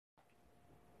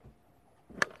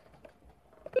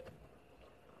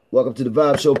Welcome to the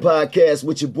Vibe Show podcast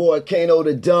with your boy Kano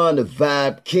the Don, the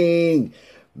Vibe King.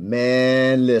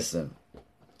 Man, listen.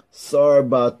 Sorry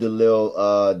about the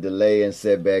little delay and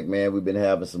setback, man. We've been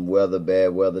having some bad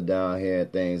weather down here,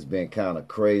 and things been kind of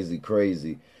crazy.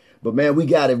 But man, we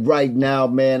got it right now,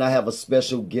 man. I have a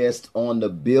special guest on the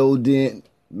building.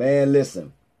 Man,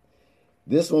 listen.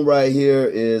 This one right here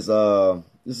is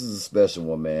this is a special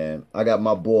one, man. I got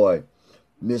my boy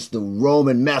Mr.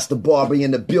 Roman Master Barber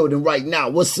in the building right now.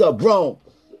 What's up, Rome?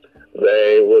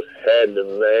 Man, what's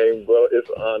happening, man, bro? It's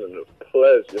an honor and a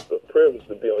pleasure. It's a privilege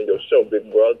to be on your show,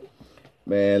 big brother.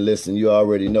 Man, listen, you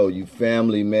already know. You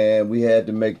family, man. We had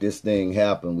to make this thing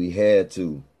happen. We had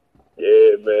to.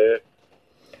 Yeah, man.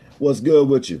 What's good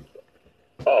with you?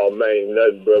 Oh, man,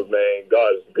 nothing, bro, man.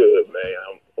 God is good, man.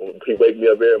 He wake me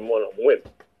up every morning. I'm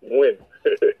winning.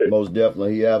 Most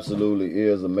definitely. He absolutely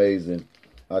is amazing.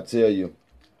 I tell you.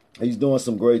 He's doing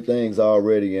some great things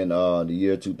already in the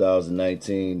year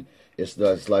 2019. It's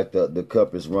like the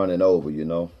cup is running over, you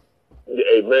know.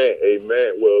 Amen.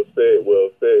 Well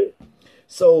said.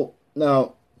 So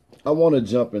now I want to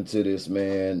jump into this,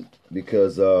 man,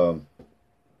 because I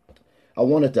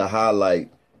wanted to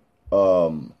highlight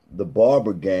the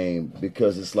barber game,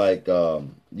 because it's like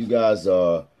you guys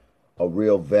are a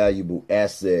real valuable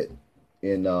asset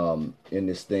in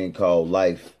this thing called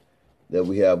life that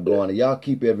we have going. And y'all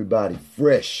keep everybody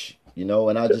fresh, you know,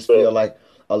 and I just feel like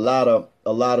a lot of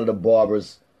the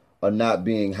barbers are not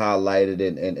being highlighted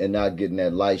and not getting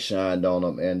that light shined on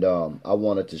them. And I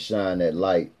wanted to shine that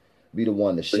light, be the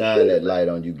one to shine that light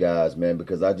on you guys, man,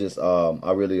 because I just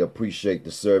I really appreciate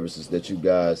the services that you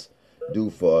guys do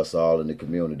for us all in the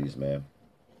communities, man.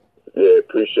 Yeah,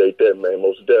 appreciate that, man.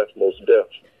 Most deaf.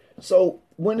 So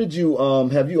when did you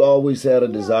have you always had a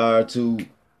desire to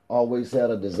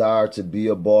be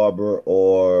a barber,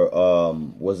 or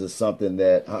was it something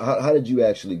that how did you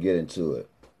actually get into it?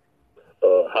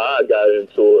 How I got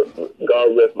into it,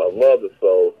 God rest my mother,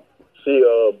 so she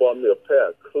bought me a pair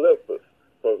of clippers.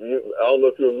 I don't know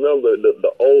if you remember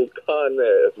the old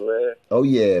Conrads, man. Oh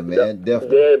yeah, man,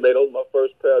 definitely. Yeah, man, those were my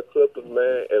first pair of clippers,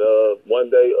 man. And one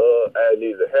day I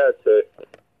needed a haircut,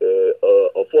 and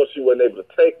unfortunately she wasn't able to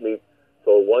take me.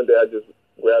 So one day I just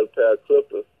grabbed a pair of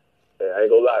clippers. And I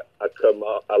ain't gonna lie,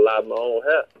 I lined my own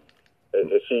hair.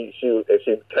 And she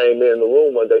came in the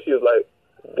room one day. She was like,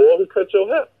 "Boy, who cut your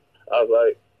hair?" I was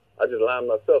like, "I just lined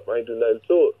myself. I ain't do nothing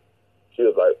to it." She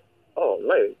was like, "Oh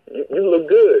man, you look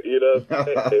good," you know.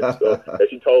 And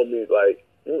she told me, like,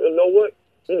 "You know what?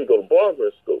 You need to go to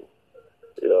barbering school."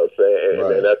 You know what I'm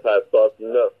saying? And that's how it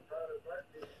started up.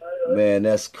 Man,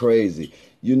 that's crazy.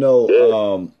 You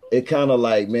know, it kind of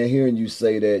like, man, hearing you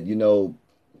say that, you know,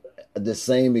 the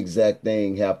same exact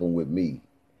thing happened with me.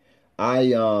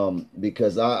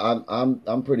 Because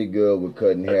I'm pretty good with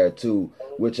cutting hair too,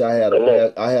 which I had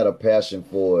a passion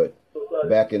for it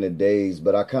back in the days,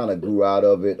 but I kind of grew out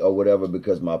of it or whatever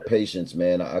because my patience,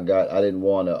 man, I didn't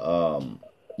want to.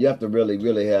 You have to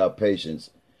really have patience.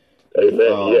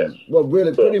 Yes. Well,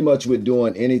 really, pretty much with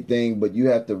doing anything, but you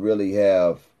have to really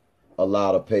have a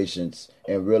lot of patience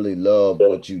and really love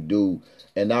what you do.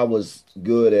 And I was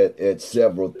good at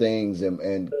several things,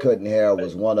 and cutting hair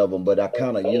was one of them. But I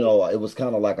kind of, you know, it was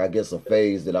kind of like, I guess, a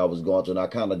phase that I was going through, and I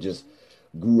kind of just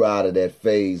grew out of that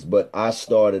phase. But I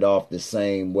started off the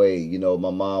same way. You know,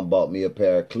 my mom bought me a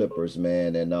pair of clippers,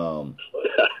 man, and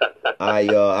I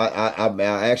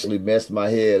actually messed my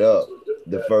head up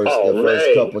the first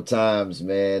couple times,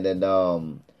 man,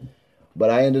 and but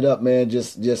I ended up, man,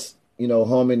 just you know,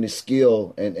 homing the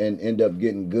skill and end up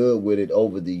getting good with it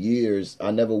over the years.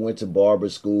 I never went to barber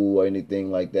school or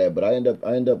anything like that, but I end up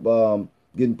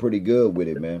getting pretty good with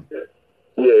it, man.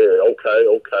 Yeah,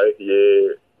 okay,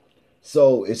 yeah.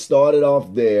 So it started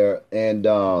off there, and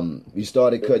you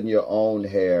started cutting your own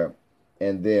hair,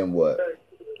 and then what?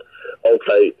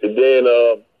 Okay, and then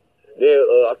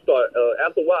I started,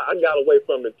 after a while, I got away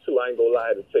from it too. I ain't gonna lie, I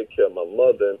had to take care of my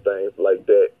mother and things like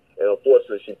that. And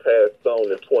unfortunately, she passed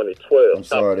on in 2012. I'm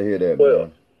sorry to hear that,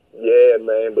 man. Yeah,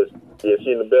 man, but yeah,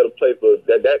 she in a better place. But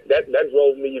that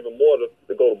drove me even more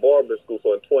to go to barbering school.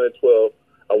 So in 2012,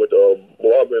 I went to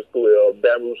barbering school at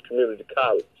Baton Rouge Community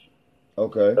College.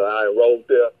 Okay. I enrolled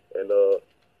there, and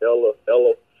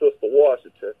Ella Sister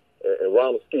Washington and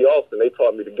Ronald Ski Austin, they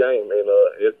taught me the game, and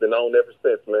it's been on ever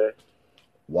since, man.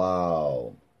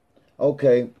 Wow.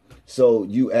 Okay, so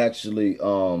you actually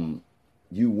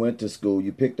you went to school,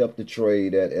 you picked up the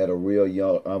trade at a real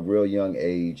young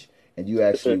age, and you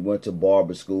actually went to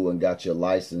barber school and got your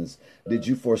license. Did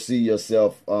you foresee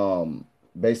yourself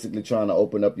basically trying to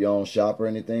open up your own shop or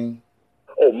anything?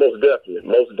 Oh, most definitely,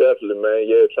 man.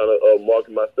 Yeah, trying to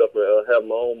market myself and have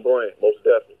my own brand, most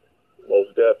definitely. most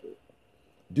definitely.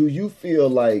 Do you feel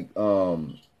like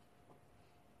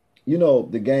you know,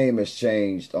 the game has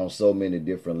changed on so many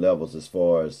different levels as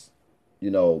far as, you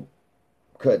know,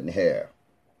 cutting hair.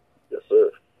 Yes,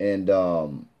 sir. And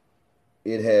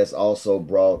it has also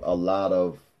brought a lot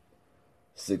of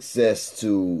success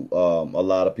to a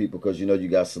lot of people because, you know, you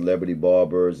got celebrity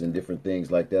barbers and different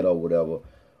things like that or whatever.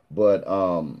 But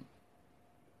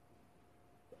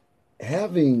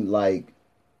having like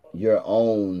your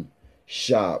own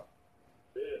shop,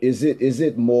 is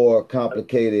it more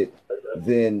complicated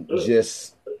than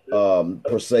just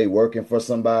per se working for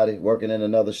somebody, working in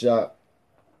another shop?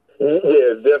 Yeah,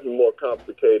 it's definitely more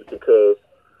complicated because,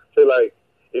 say, like,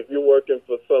 if you're working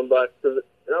for somebody, and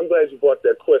I'm glad you brought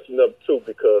that question up too,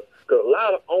 because a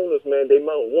lot of owners, man, they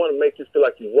might want to make you feel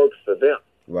like you work for them.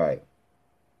 Right.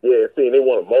 Yeah, see, they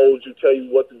want to mold you, tell you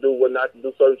what to do, what not to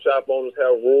do. Certain shop owners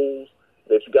have rules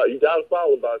that you got to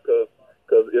follow by because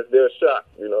it's their shop.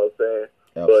 You know what I'm saying?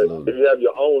 Absolutely. But if you have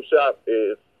your own shop,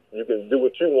 is you can do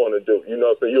what you want to do. You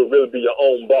know, so you'll really be your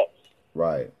own boss.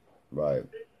 Right. Right.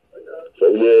 So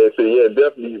yeah,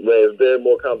 definitely, man, it's very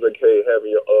more complicated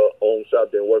having your own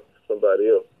shop than working for somebody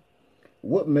else.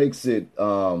 What makes it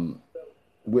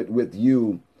with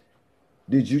you?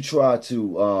 Did you try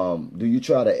to do you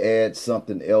try to add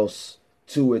something else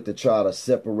to it to try to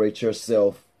separate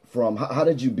yourself from? How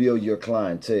did you build your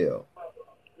clientele?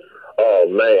 Oh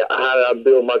man, how did I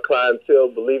build my clientele?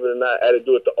 Believe it or not, I had to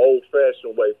do it the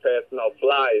old-fashioned way, passing out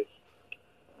flyers,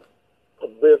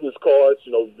 business cards.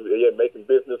 You know, yeah, making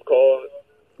business cards.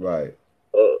 Right.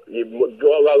 You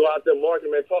go out there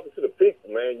marketing, man, talking to the people,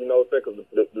 man. You know what I'm saying?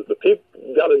 Because the people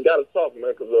gotta talk,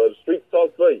 man. Because the streets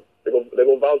talk for you. They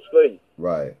go vouch for you.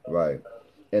 Right. Right.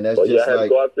 And that's So yeah, just I had to like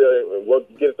go out there and work,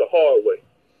 get it the hard way.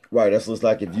 right. That's just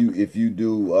like if you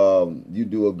do you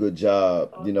do a good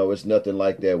job. You know, it's nothing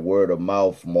like that word of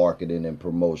mouth marketing and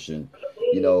promotion.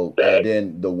 You know, and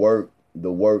then the work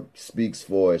speaks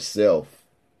for itself.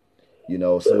 You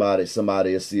know, somebody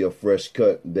will see a fresh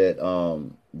cut that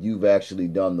you've actually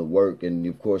done the work, and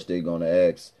of course they're gonna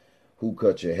ask who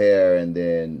cut your hair, and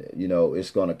then you know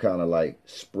it's gonna kind of like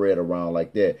spread around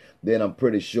like that. Then I'm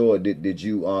pretty sure did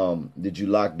you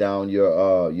lock down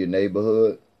your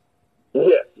neighborhood?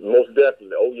 Yes, most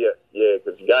definitely. Oh yeah, yeah.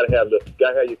 Because you gotta have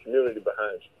your community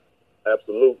behind you.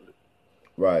 Absolutely.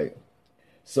 Right.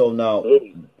 So now,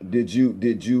 Absolutely. did you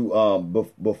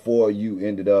before you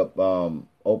ended up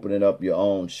opening up your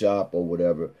own shop or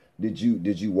whatever, did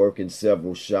you work in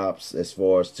several shops as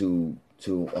far as to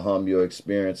hum your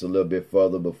experience a little bit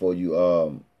further before you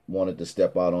wanted to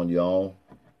step out on your own?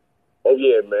 Oh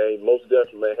yeah, man. Most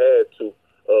definitely, man. Had to,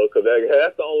 because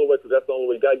that's the only way. Because that's the only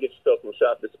way. You gotta get yourself some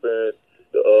shop experience.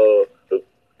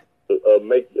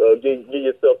 Give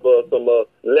yourself some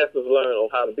lessons learned on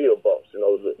how to be a boss. You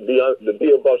know, to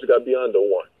be a boss, you gotta be under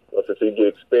one. So you get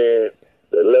experience,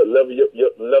 level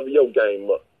your game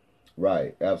up.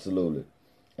 Right, absolutely,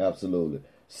 absolutely.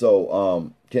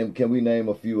 So can we name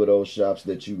a few of those shops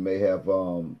that you may have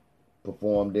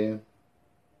performed in?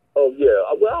 Oh yeah,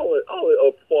 well I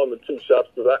only perform in two shops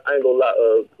because I ain't gonna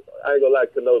lie. I ain't gonna lie,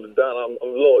 Canova Don.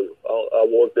 I'm loyal. I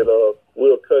worked at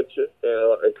Will Cutcher,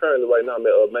 and currently right now I'm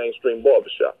at Mainstream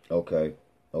Barbershop. Okay,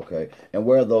 okay. And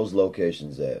where are those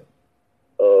locations at?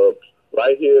 Uh,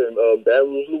 right here in Baton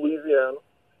Rouge, Louisiana,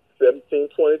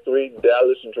 1723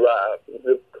 Dallas Drive,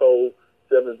 zip code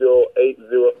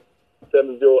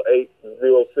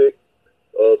 70806.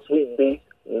 Sweet B,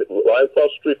 right across the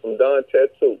street from Don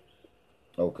Tattoos.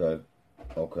 Okay,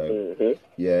 okay. Mm-hmm.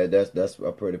 Yeah, that's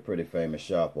a pretty famous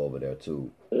shop over there too.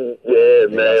 Yeah, They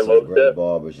got man, some most great definitely.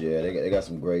 barbers. Yeah, they got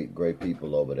some great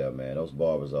people over there, man. Those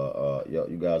barbers are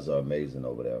you guys are amazing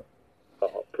over there.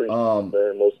 Appreciate it, Um,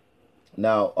 man. Most.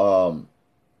 now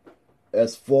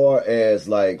as far as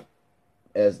like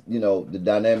as you know the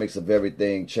dynamics of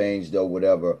everything changed or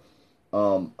whatever,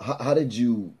 how did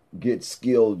you get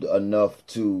skilled enough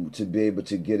to be able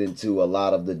to get into a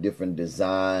lot of the different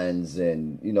designs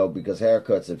and you know because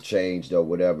haircuts have changed or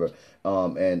whatever,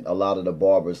 and a lot of the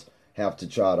barbers have to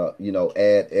try to you know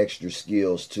add extra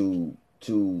skills to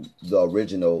the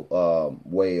original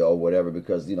way or whatever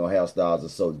because you know hairstyles are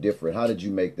so different. How did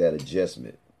you make that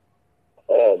adjustment?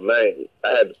 Oh man, I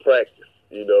had to practice.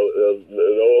 You know,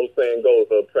 the old saying goes,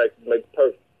 "Practice makes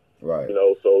perfect." Right. You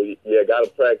know, so yeah, gotta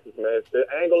practice, man.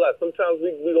 I ain't gonna lie. Sometimes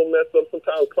we gonna mess up.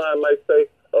 Sometimes a client might say,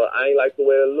 "I ain't like the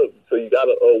way it looks." So you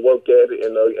gotta work at it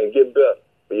and get better.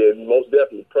 But yeah, most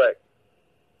definitely practice.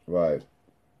 Right.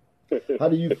 How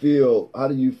do you feel? How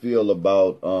do you feel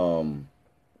about?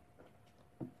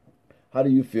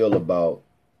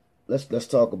 Let's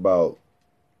talk about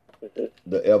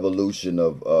the evolution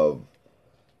of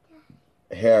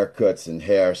haircuts and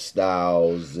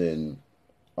hairstyles and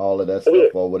all of that Oh yeah.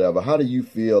 stuff or whatever. How do you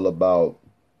feel about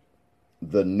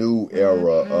the new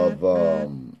era of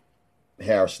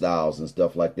hairstyles and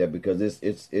stuff like that? Because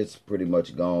it's pretty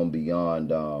much gone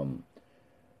beyond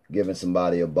giving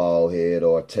somebody a bald head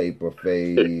or a taper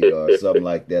fade or something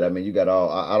like that. I mean, you got all.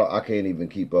 I can't even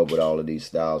keep up with all of these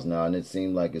styles now, and it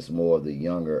seems like it's more of the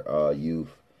younger youth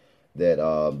that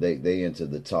they into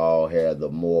the tall hair, the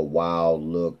more wild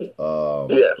look.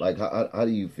 Yes. Like how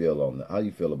do you feel on that? How do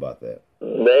you feel about that?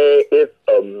 Man, it's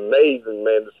amazing,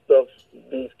 man, the stuff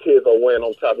these kids are wearing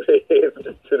on top of their heads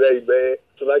today, man.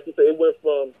 So like you said, it went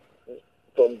from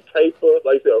taper,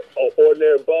 like you said, an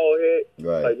ordinary bald head.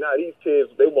 Right. Like now these kids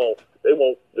they want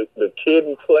the kid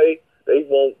and play. They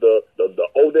want the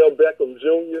Odell Beckham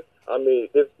Jr. I mean,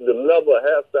 it's the level of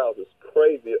hairstyles is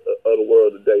crazy of the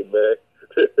world today, man.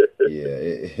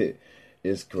 Yeah,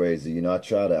 it's crazy. You know, I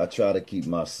try to keep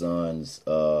my son's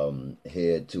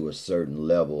head to a certain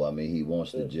level. I mean, he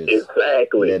wants to just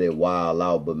Exactly. let it wild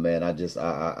out, but man, I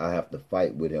have to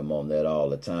fight with him on that all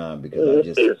the time because I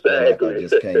just feel like I Exactly.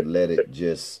 just can't let it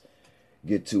just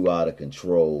get too out of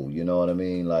control. You know what I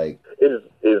mean? Like, It is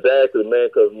exactly, man.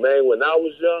 Because man, when I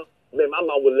was young, man, my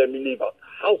mom wouldn't let me leave out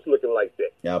the house looking like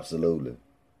that. absolutely,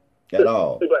 at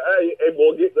all. She's like, hey,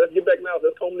 boy, let's get back now.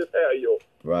 Let's comb this hair, yo.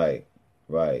 Right,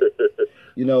 right.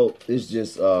 You know, it's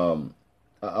just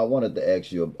I wanted to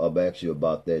ask you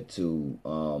about that too.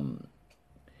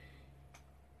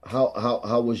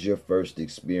 How was your first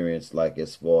experience like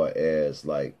as far as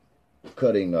like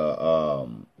cutting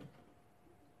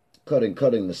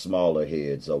cutting the smaller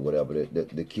heads or whatever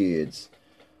the kids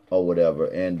or whatever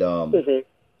and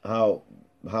how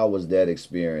how was that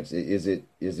experience? Was it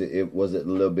a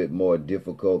little bit more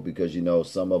difficult because you know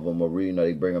some of them are you know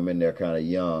they bring them in there kind of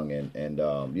young and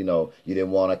you know you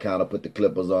didn't want to kind of put the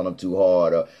clippers on them too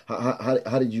hard or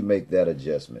how did you make that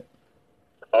adjustment?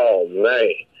 Oh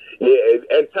man,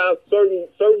 yeah. At times, certain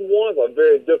ones are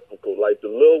very difficult. Like the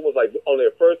little ones, like on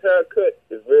their first haircut,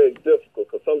 it's very difficult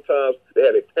because sometimes they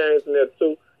have their parents in there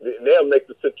too. They'll make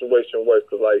the situation worse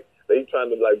because like they trying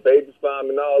to like baby spam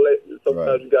and all that. Sometimes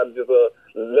Right. you got to just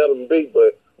let them be.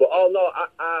 But all in all,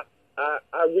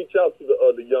 I reach out to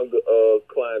the younger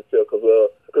clientele because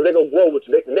they gonna grow with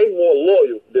you. They more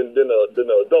loyal than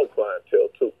the adult clientele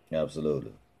too.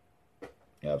 Absolutely.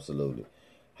 Absolutely.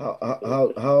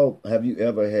 How have you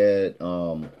ever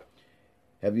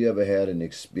had an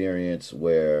experience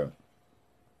where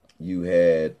you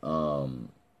had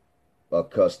a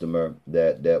customer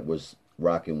that was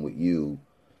rocking with you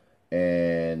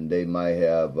and they might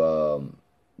have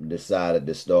decided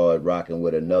to start rocking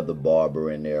with another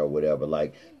barber in there or whatever?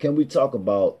 Like, can we talk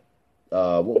about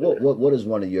what is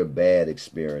one of your bad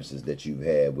experiences that you've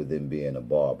had with them being a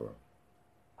barber?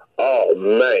 Oh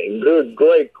man,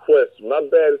 great question. My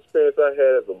bad experience I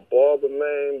had as a barber,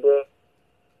 man, bro.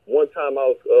 One time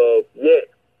I was like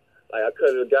I cut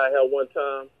a guy hair one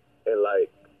time, and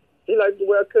like he liked the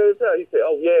way I cut his hair. He said,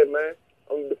 "Oh yeah, man,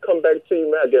 I'm gonna come back to you,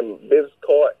 man." I gave him a business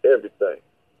card, everything.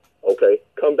 Okay,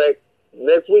 come back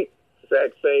next week,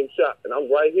 exact same shop, and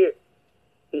I'm right here.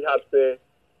 He hops in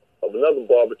of another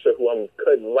barber chair who I'm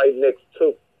cutting right next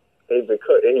to, and he's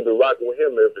been rocking with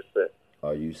him ever since.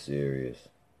 Are you serious?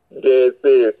 Dead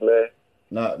serious, man.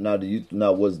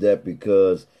 Now was that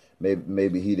because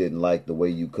maybe he didn't like the way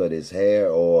you cut his hair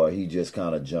or he just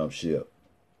kind of jumped ship?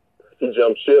 He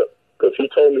jumped ship because he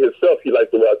told me himself he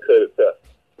liked the way I cut his hair.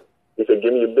 He said,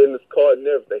 "Give me your business card and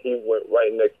everything." He went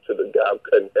right next to the guy I'm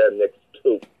cutting hair next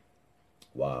to.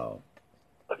 Wow.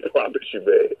 I promise you,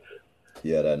 man.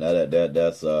 Yeah,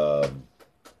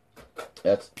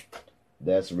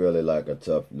 that's really like a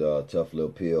tough little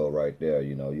pill right there.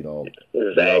 You know, we always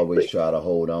Exactly. try to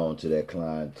hold on to that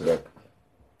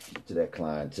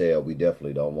clientele. We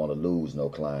definitely don't want to lose no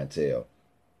clientele.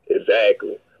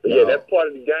 Exactly. But yeah, Now, that's part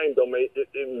of the game, though, man.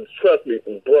 Trust me,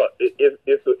 bro.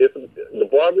 The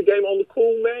barber game on the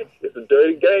cool, man. It's a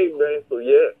dirty game, man. So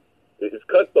yeah, it's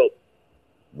cutthroat.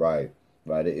 right,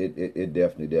 right. It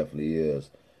definitely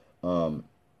is. Um,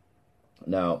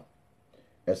 Now,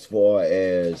 as far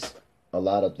as a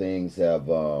lot of things have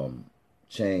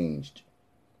changed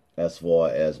as far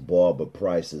as barber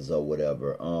prices or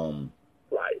whatever.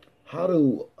 Right. How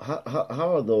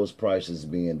are those prices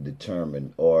being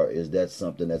determined, or is that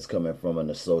something that's coming from an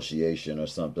association or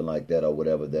something like that, or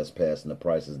whatever that's passing the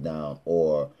prices down,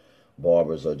 or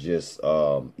barbers are just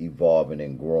evolving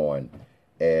and growing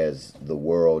as the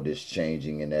world is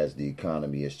changing and as the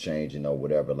economy is changing or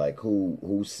whatever? Like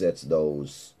who sets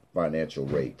those financial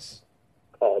rates?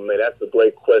 Oh man, that's a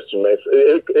great question, man.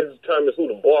 It determines who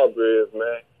the barber is,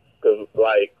 man. Cause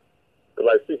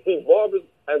Cause like, see, barbers,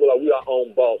 I ain't gonna lie, we our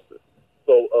own bosses.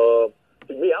 So,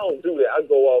 to me, I don't do that. I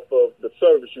go off of the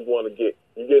service you want to get.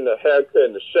 You getting a haircut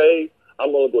and a shave,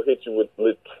 I'm gonna go hit you with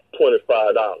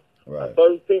 $25. Right.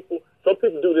 Some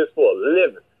people do this for a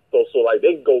living. So like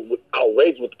they go with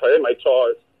outrageous with the price. They might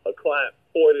charge a client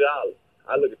 $40.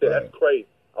 I look at that. Right. That's crazy.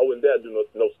 I wouldn't dare do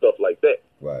no stuff like that.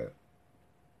 Right.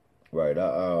 Right.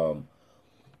 I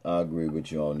agree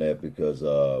with you on that because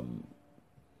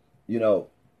you know,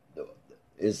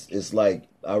 it's like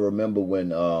I remember when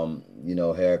you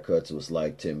know, haircuts was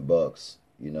like $10,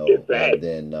 you know, Exactly. and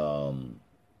then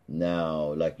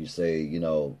now, like you say, you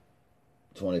know,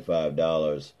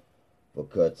 $25 for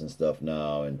cuts and stuff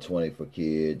now, and 20 for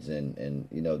kids, and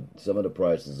you know, some of the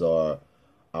prices are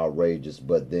outrageous.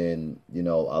 But then, you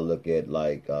know, I look at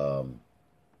like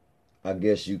I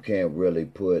guess you can't really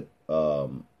put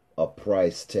a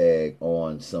price tag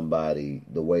on somebody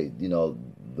the way, you know,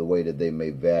 the way that they may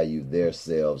value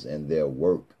themselves and their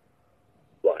work.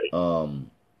 Right.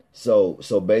 So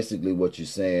basically what you're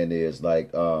saying is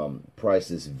like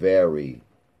prices vary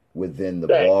within the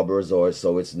That. barbers, or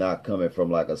so it's not coming from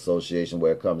like association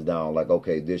where it comes down like,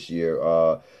 okay, this year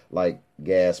like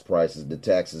gas prices, the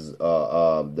taxes,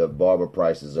 the barber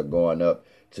prices are going up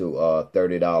to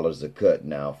 $30 a cut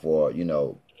now for, you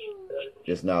know,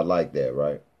 it's not like that,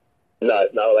 right?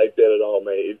 Not like that at all,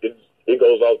 man. It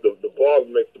goes off the barber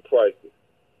makes the prices.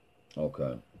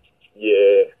 Okay.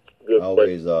 Yeah. Good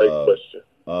Always question. Great question.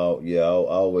 oh yeah, I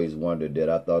always wondered that.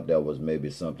 I thought that was maybe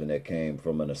something that came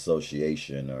from an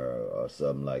association or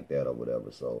something like that or whatever.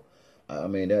 So I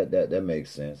mean that makes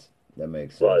sense. That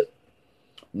makes sense. Right.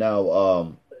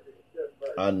 Now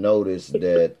I noticed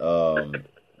that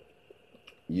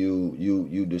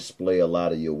you display a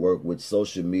lot of your work with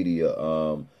social media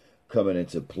coming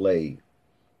into play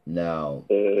now.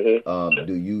 Mm-hmm.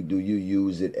 Do you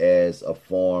use it as a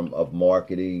form of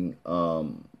marketing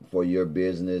for your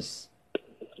business?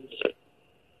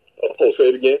 Oh, say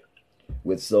it again.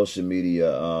 With social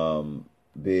media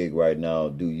big right now,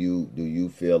 do you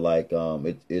feel like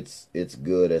it's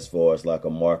good as far as like a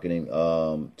marketing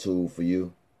tool for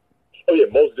you? Oh yeah,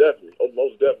 most definitely. Oh,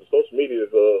 most definitely. Social media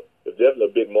is definitely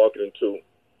a big marketing tool.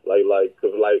 Cause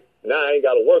now I ain't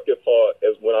got to work as hard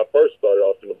as when I first started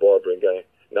off in the barbering game.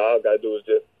 Now all I gotta do is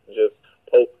just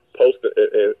post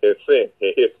it and send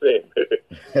and hit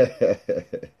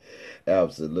send.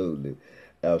 Absolutely,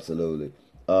 absolutely.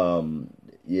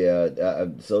 Yeah,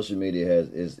 social media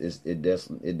it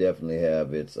definitely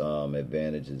have its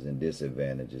advantages and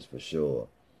disadvantages for sure.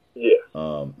 Yeah.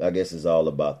 I guess it's all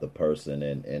about the person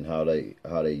and how they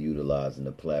utilizing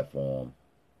the platform.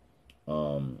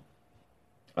 Um,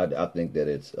 I think that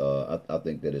I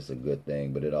think that it's a good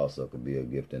thing, but it also could be a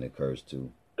gift and a curse too.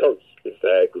 Coach.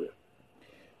 Exactly.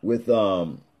 With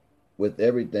with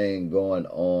everything going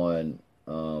on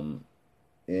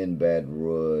in Baton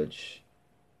Rouge,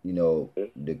 you know,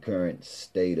 the current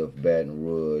state of Baton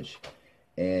Rouge,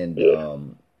 and Yeah.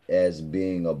 as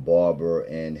being a barber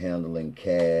and handling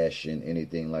cash and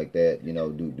anything like that, you know,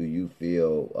 do you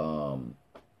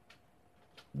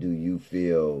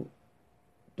feel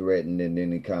threatened in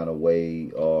any kind of way,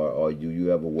 or do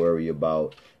you ever worry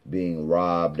about being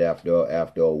robbed after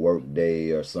a work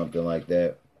day or something like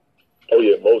that? Oh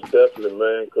yeah, most definitely,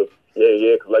 man. Cause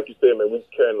like you said, man, we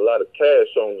carrying a lot of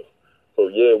cash on us. So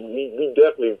yeah, we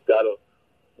definitely gotta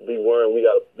be worrying. We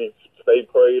gotta be stay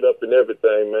prayed up and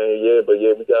everything, man. Yeah, but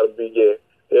yeah, we gotta be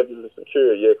definitely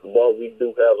secure. Yeah, cause boy, we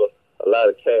do have a lot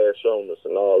of cash on us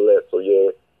and all that. So yeah,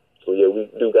 we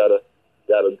do gotta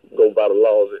go by the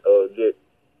laws and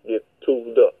get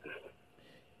tuned up.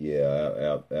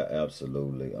 Yeah,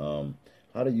 absolutely.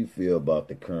 How do you feel about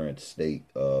the current state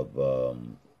of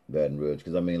Baton Rouge?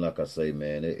 Because I mean, like I say,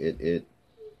 man, it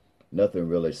nothing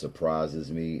really Right.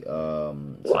 surprises me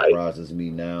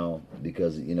now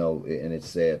because you know, and it's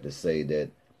sad to say that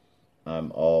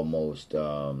I'm almost,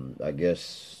 I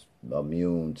guess,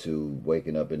 immune to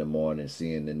waking up in the morning,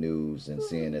 seeing the news, and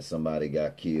seeing that somebody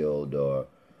got killed or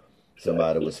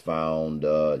somebody Exactly. was found,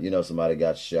 you know, somebody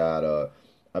got shot, or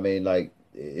I mean, like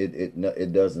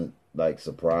it doesn't like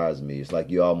surprise me. It's like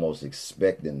you're almost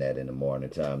expecting that in the morning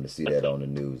time to see that on the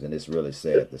news, and it's really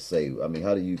sad to say. I mean,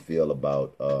 how do you feel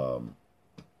about it?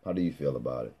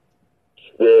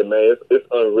 Yeah, man, it's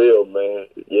unreal, man.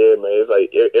 Yeah, man, it's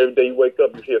like every day you wake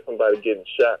up, you hear somebody getting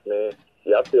shot, man.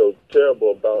 Yeah, I feel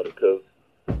terrible about it because,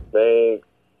 man,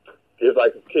 it's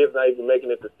like the kids not even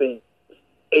making it to see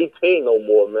 18 no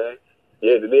more, man.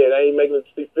 Yeah, they ain't making it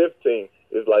to see 15.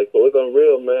 It's like, so it's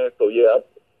unreal, man. So yeah,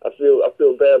 I feel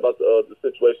bad about the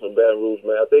situation in Baton Rouge,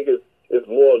 man. I think it's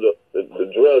more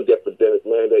the drug epidemic,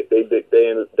 man. They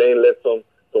ain't let some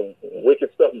wicked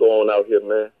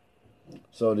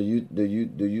So do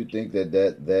you think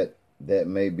that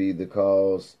may be the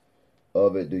cause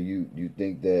of it? Do you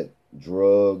think that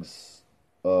drugs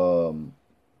um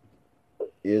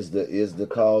is the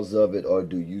cause of it, or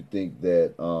do you think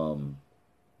that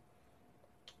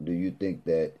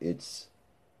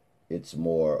it's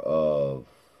more of,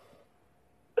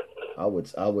 I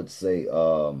would say,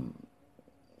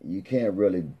 you can't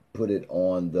really put it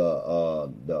on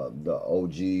the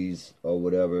OGs or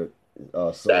whatever so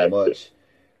Exactly. much,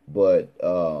 but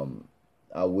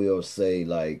I will say,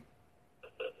 like,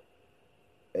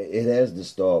 it has to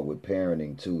start with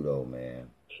parenting too, though, man.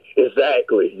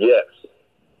 Exactly. Yes.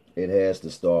 It has to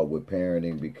start with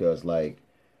parenting because, like,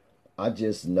 I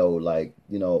just know, like,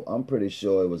 I'm pretty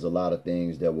sure it was a lot of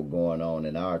things that were going on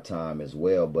in our time as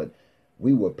well, but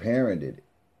we were parented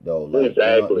though, like,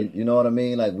 Exactly. you know what I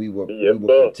mean? Like, we were we Yes, were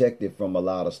sir. protected from a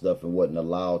lot of stuff and wasn't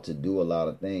allowed to do a lot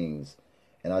of things.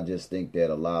 And I just think that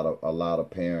a lot of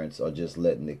parents are just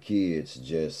letting the kids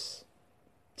just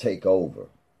take over.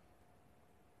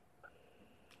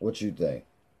 What you think?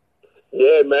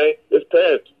 Yeah, man. It's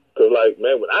parenting. Cause like,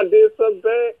 man, when I did something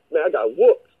bad, man, I got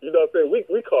whooped. You know what I'm saying?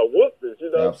 We call whoopings.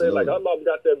 You know what I'm saying? Like our Absolutely. mom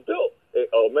got that belt. And,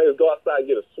 oh man, let's go outside and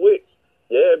get a switch.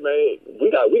 Yeah, man. We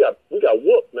got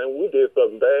whooped, man. When we did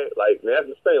something bad. Like, man, that's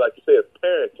the thing. Like you said, it's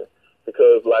parenting.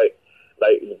 Because like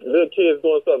little kids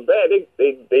doing something bad,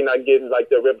 they not getting like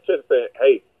their repetition saying,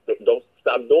 hey, don't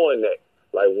stop doing that.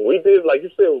 Like when we did, like you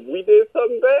said, when we did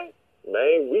something bad,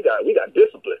 man, we got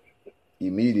discipline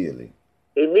Immediately.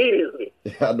 immediately.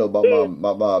 I know Then,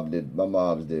 my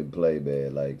moms didn't play,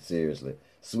 man. Like, seriously.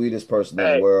 Sweetest person in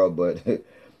the hey, world, but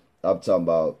I'm talking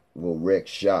about will wreck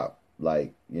shop.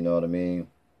 Like, you know what I mean?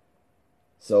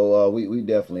 So we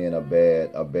definitely in a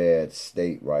bad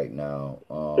state right now.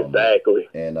 exactly.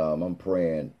 And I'm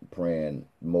praying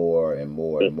more and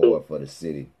more Me and too. more for the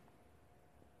city.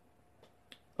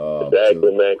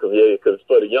 Exactly, To man. Cause it's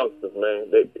for the youngsters,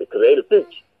 man. Cause they the future.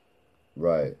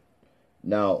 Right.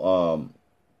 Now,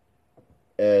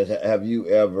 have you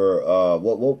ever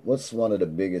what's one of the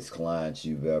biggest clients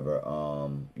you've ever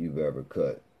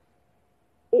cut?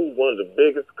 Ooh, one of the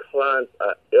biggest clients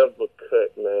I ever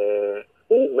cut, man.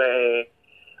 Ooh, man.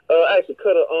 I actually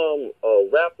cut a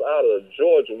rapper out of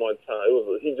Georgia one time. He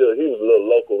was a little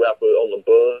local rapper on the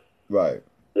buzz. Right.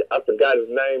 Yeah, I forgot his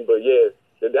name, but yeah,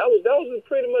 that was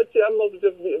pretty much it. I'm mostly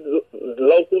just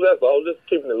local. That's all. Just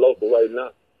keeping it local right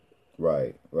now.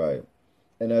 Right. Right.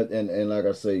 And like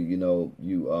I say, you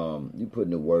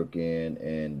putting the work in,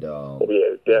 and Oh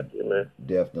yeah, definitely, man.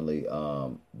 definitely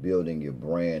building your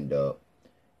brand up,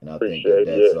 and I think that Appreciate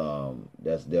that's it. um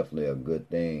that's definitely a good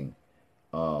thing.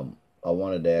 I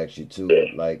wanted to ask you Yeah, too,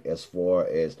 like, as far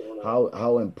as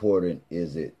how important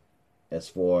is it, as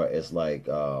far as, like,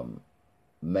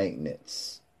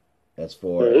 maintenance, as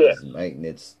far yeah, yeah. as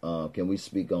maintenance, can we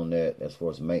speak on that as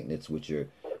far as maintenance with your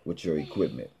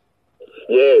equipment?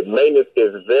 Yeah, maintenance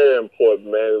is very important,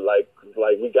 man. Like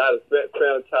we gotta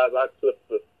sanitize our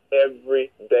clippers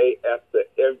every day after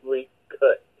every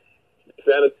cut.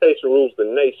 Sanitation rules the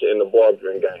nation in the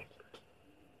barbering game.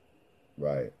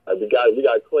 Right. Like we got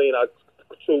to clean our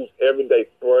tools every day,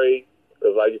 spray.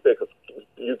 Because like you said, cause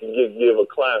you can give a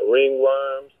client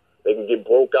ringworms. They can get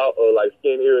broke out or like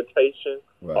skin irritation,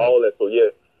 Right. all that. So yeah,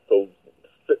 so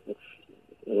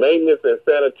maintenance and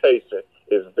sanitation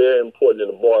is very important in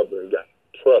the barbering game.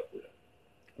 Trust me.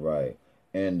 Right.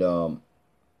 And how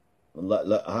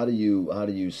do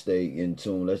you stay in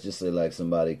tune? Let's just say, like,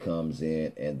 somebody comes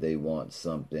in and they want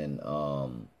something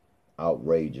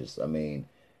outrageous. I mean,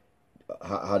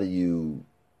 how do you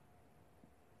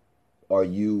are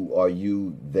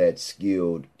you that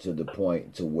skilled to the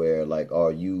point to where, like,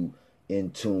 are you in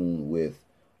tune with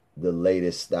the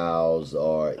latest styles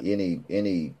or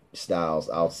any styles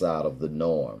outside of the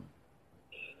norm?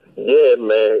 Yeah,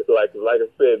 man. Like I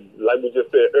said, like we just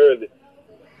said earlier,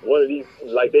 one of these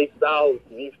like these styles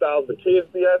the kids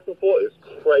be asking for is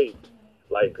crazy.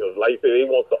 Like, 'cause like you said, they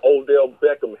want the Odell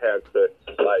Beckham haircut.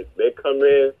 Like they come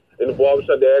in the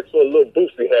barbershop, they ask for a little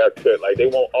Boosie haircut. Like they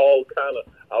want all kind of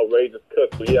outrageous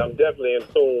cuts. So yeah, I'm definitely in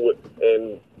tune with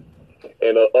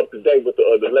and up to date with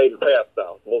the latest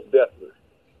hairstyles. Most definitely.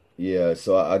 Yeah,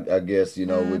 so I guess,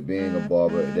 with being a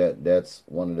barber, that's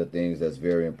one of the things that's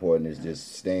very important, is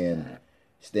just staying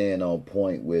on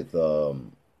point with the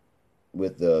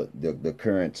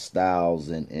current styles,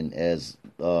 and as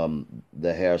the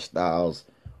hairstyles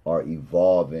are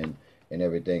evolving and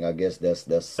everything. I guess that's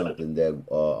something that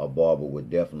a barber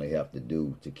would definitely have to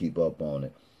do to keep up on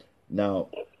it. Now,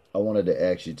 I wanted to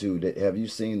ask you too, have you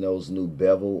seen those new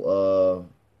bevel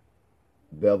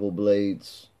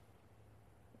blades?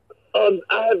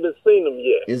 I haven't seen them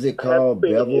yet. Is it I haven't called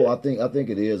seen them Bevel? yet. I think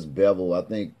it is Bevel. I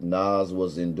think Nas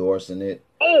was endorsing it.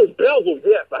 Oh, Bevel,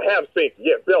 yes, I have seen it.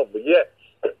 Yes, Bevel, yes.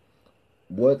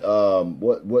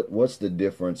 What's the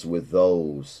difference with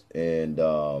those? And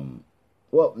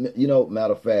well,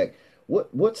 matter of fact,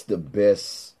 what's the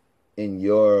best in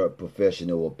your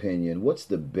professional opinion? What's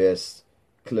the best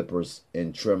clippers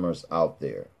and trimmers out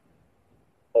there?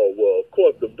 Oh, well, of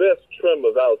course, the best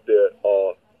trimmers out there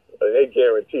are, they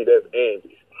guarantee that's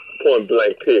Andes, point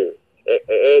blank, period. And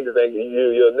Andes,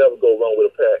 you'll never go wrong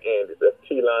with a pair of Andes. That's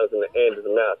T-Lines and the Andes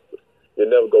Masters. You'll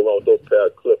never go wrong with those pair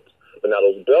of clippers. But now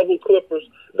those bevel clippers,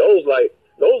 that's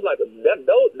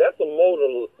a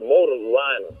motor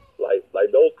liner.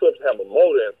 Like those clips have a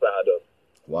motor inside of them.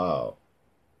 Wow,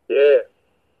 Yeah,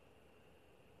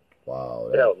 wow,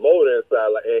 they have a motor inside,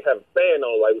 like, and have a fan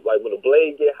on. Like when the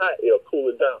blade get hot, it'll cool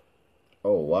it down.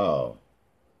 oh wow.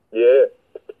 Yeah,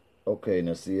 Okay,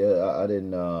 now see, I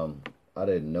didn't know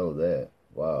that.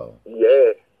 Wow.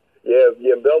 yeah,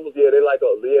 yeah. Bevels, they're like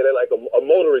a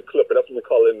motory clipper. That's what we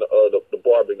call it in the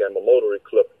barber game, a motory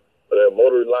clipper. They're a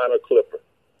motory liner clipper.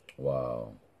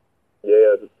 Wow.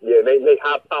 Yeah, yeah. They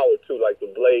high power too. Like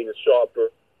the blade is sharper,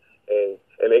 and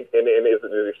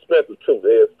it's expensive too.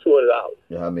 It's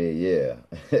 $200. I mean, yeah.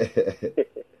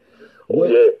 Oh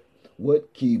what yeah.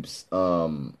 what keeps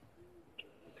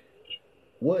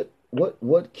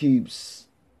what keeps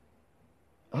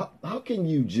how can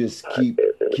you just keep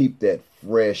that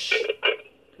fresh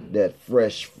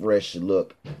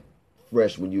look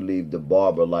fresh when you leave the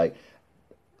barber? Like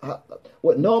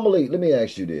what normally, let me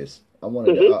ask you this. I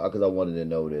wanted Mm-hmm. because I wanted to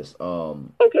know this.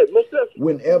 Okay, most definitely.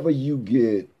 Whenever you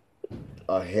get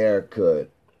a haircut,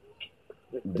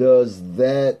 does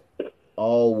that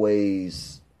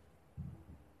always,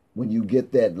 when you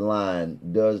get that line,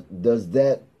 does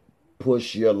that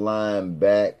push your line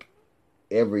back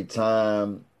every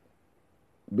time?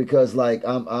 Because like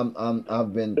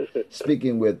I've been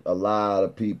speaking with a lot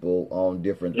of people on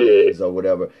different Yeah. things or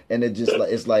whatever, and it just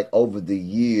like it's like over the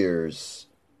years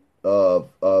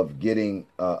of getting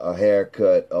a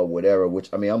haircut or whatever. Which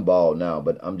I mean, I'm bald now,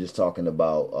 but I'm just talking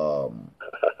about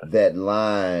that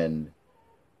line.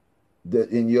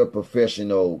 In your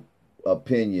professional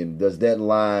opinion, does that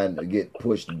line get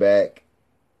pushed back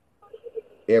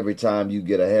every time you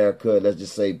get a haircut? Let's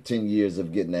just say 10 years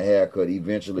of getting a haircut,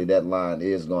 eventually that line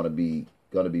is going to be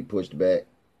pushed back.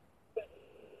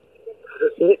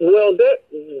 Well, that's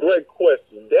a great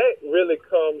question. That really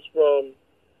comes from,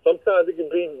 sometimes it can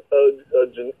be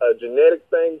a genetic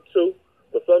thing too,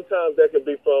 but sometimes that can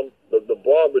be from the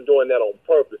barber doing that on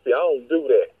purpose. See, I don't do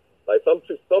that. Like some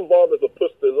barbers will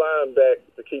push the line back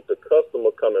to keep the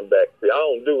customer coming back. See, I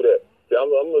don't do that. See, I'm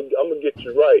gonna get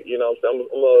you right. You know what I'm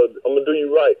saying? I'm gonna do you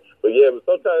right. But yeah, but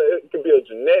sometimes it can be a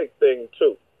genetic thing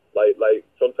too. Like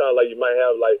sometimes like you might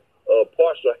have like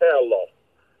partial hair loss.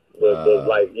 But Uh,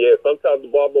 like, yeah, sometimes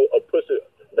the barber will push it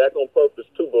back on purpose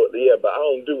too. But yeah, but I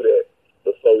don't do that.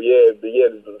 But so the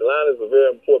line is a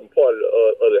very important part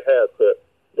of the haircut.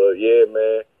 But yeah,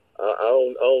 man,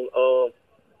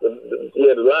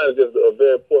 the line is just a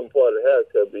very important part of the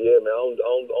haircut. But yeah, man, I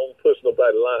don't push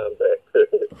nobody line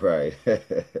right.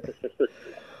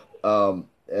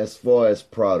 As far as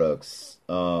products,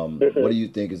 what back. do you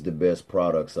think is the best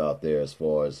products out there as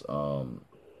far as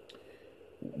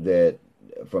that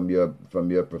from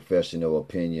your professional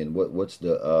opinion, what's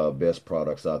the best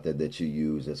products out there that you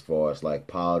use as far as like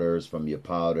powders, from your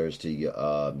powders to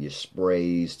your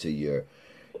sprays to your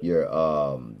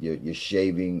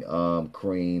shaving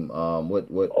cream, what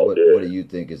Yeah. do you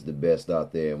think is the best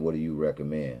out there, and what do you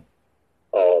recommend?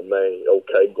 Oh man,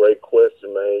 okay, great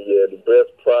question, man. Yeah, the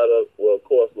best product, well, of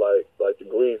course, like the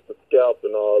grease, the scalp,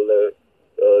 and all that.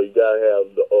 You gotta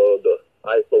have the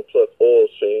ISO plus oil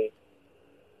sheen.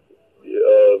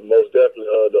 Most definitely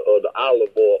the olive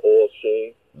oil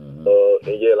sheen. Hmm.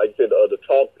 And yeah, like you said, the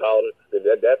talc powder.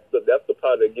 That's the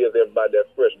powder that gives everybody that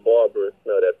fresh barber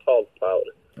smell. That talc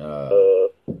powder. uh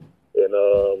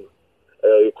Uh,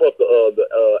 and of course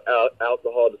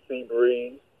alcohol, the sea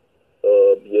breeze.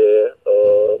 Yeah.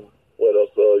 What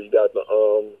else? You got the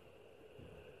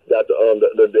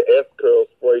S curl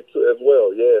spray too as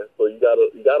well. Yeah. So you got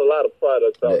a lot of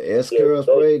products the out there. S Yeah. curl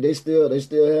spray, they still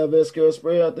have S curl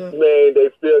spray out there. Man, they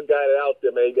still got it out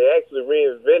there, man. They actually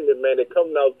reinvented, man. They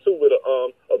coming out too with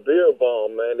a beard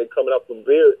balm, man. They coming out with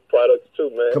beard products too,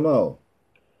 man. Come on.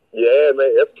 Yeah,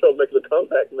 man. S curl making a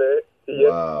comeback, man. Yeah.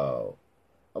 Wow.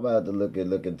 I'm gonna have to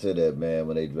look into that, man,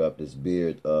 when they drop this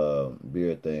beard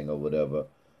thing or whatever.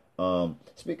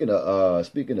 Speaking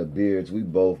of beards, we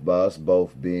both, by us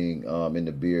both being in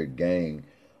the beard gang,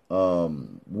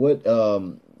 what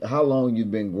how long you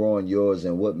been growing yours,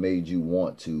 and what made you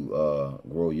want to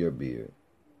grow your beard?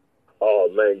 Oh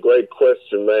man, great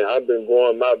question, man. I've been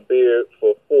growing my beard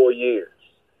for 4 years.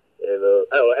 And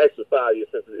actually 5 years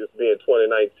since it's been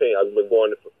 2019. I've been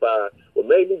growing it for five. What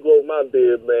made me grow my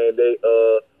beard, man,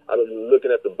 I was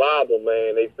looking at the Bible,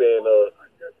 man, they saying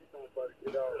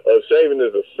shaving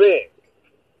is a sin.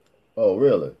 Oh,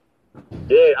 really?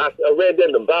 Yeah, I read that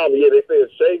in the Bible. Yeah, they say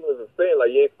shaving is a sin.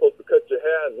 Like, you ain't supposed to cut your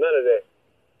hair, none of that.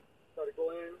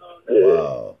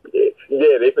 Wow.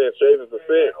 Yeah, they saying shaving is a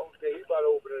sin. Okay, you about to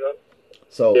open it up.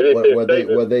 So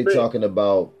were they talking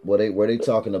about were they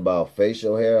talking about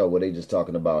facial hair, or were they just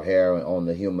talking about hair on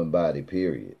the human body,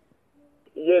 period?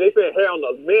 Yeah, they said hair on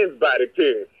the men's body,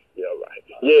 period. Yeah, right.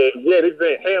 Yeah, they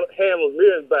said hair on the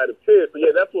men's body, period. So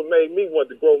yeah, that's what made me want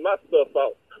to grow my stuff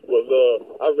out. Was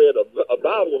I read a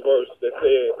Bible verse that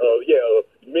said,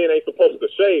 men ain't supposed to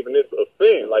shave, and it's a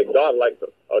sin. Like God likes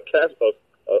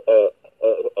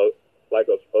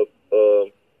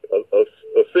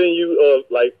sin you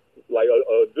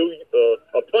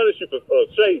punish you for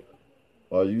shaving.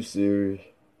 Are you serious?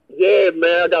 Yeah,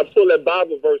 man, I got to pull that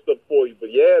Bible verse up for you.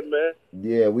 But yeah, man.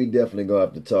 Yeah, we definitely gonna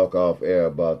have to talk off air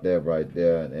about that right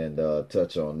there and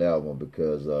touch on that one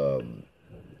because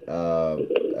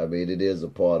I mean it is a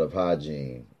part of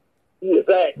hygiene.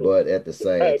 Exactly. But at the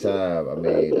same time, I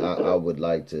mean I would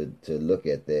like to look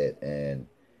at that and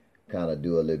kind of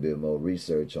do a little bit more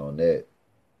research on that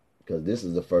because this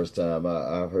is the first time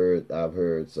I've heard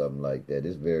something like that.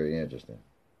 It's very interesting.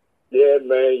 Yeah,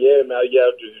 man.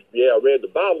 I read the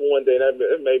Bible one day, and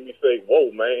it made me say,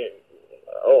 "Whoa, man!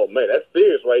 Oh, man, that's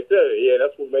serious right there." Yeah,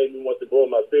 that's what made me want to grow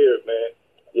my beard, man.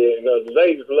 Yeah, the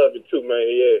ladies love it too, man.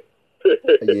 Yeah.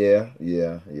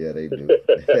 They do.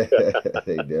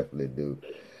 They definitely do.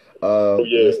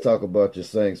 Let's talk about your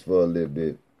Saints for a little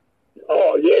bit.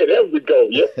 Oh yeah, there we go.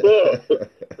 Yes, sir.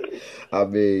 I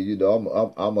mean,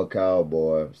 I'm a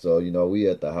cowboy, so we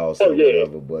at the house or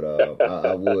whatever. But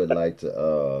I would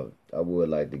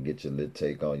like to get your little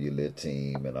take on your little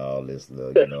team and all this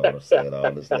little, what I'm saying,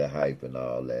 all this little hype and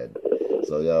all that.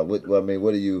 So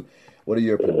what are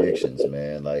your predictions,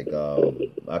 man? Like,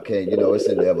 I can't, it's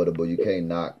inevitable. You can't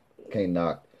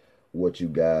knock what you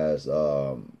guys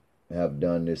have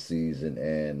done this season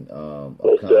and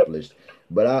accomplished.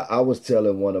 But I was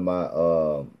telling one of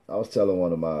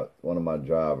my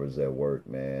drivers at work,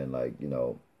 man, like,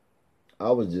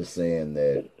 I was just saying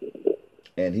that,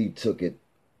 and he took it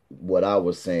what I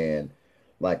was saying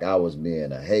like I was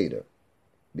being a hater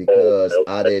because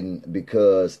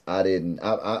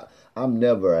I'm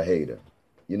never a hater.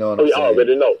 You know what I'm saying? I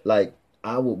already know. Like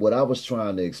what I was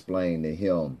trying to explain to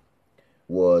him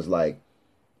was like,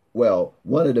 well,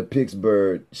 one of the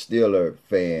Pittsburgh Steelers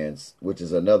fans, which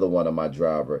is another one of my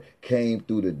driver, came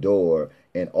through the door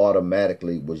and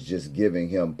automatically was just giving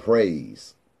him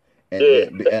praise.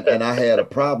 And I had a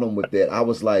problem with that. I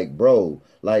was like, bro,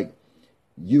 like,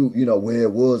 where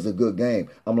it was a good game.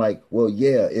 I'm like, well,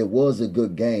 yeah, it was a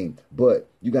good game, but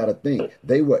you got to think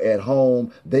they were at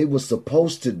home. They were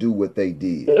supposed to do what they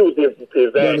did.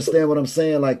 Exactly. You understand what I'm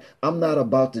saying? Like, I'm not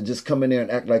about to just come in there and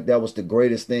act like that was the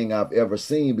greatest thing I've ever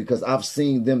seen because I've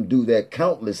seen them do that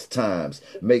countless times,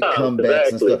 make comebacks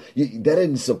and stuff. That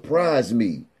didn't surprise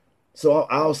me. So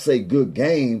I'll say good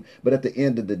game, but at the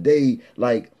end of the day,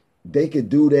 like, they could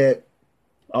do that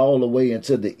all the way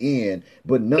until the end,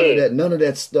 but none of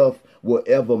that stuff will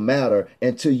ever matter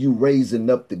until you raising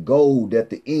up the gold at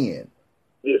the end.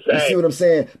 Exactly. You see what I'm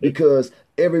saying? Because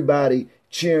everybody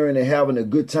cheering and having a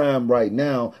good time right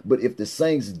now, but if the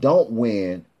Saints don't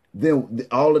win, then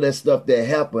all of that stuff that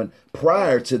happened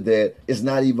prior to that is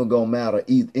not even gonna matter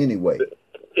anyway.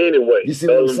 You see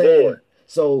what I'm saying?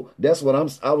 So that's what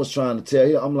I was trying to tell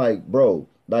you. I'm like, bro,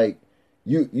 like,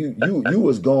 You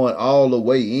was going all the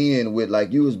way in with,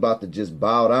 like, you was about to just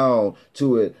bow down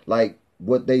to it, like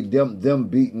what them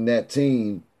beating that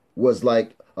team was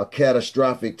like a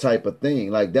catastrophic type of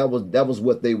thing. Like that was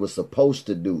what they were supposed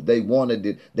to do. They wanted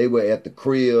it. They were at the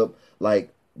crib,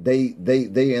 like they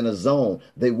in a zone.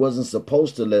 They wasn't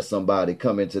supposed to let somebody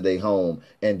come into their home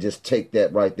and just take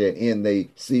that right there in their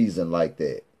season like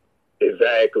that.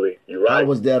 Exactly. You're right. How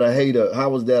was that a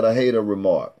hater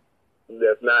remark?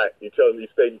 That's not. You telling me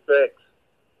stating facts.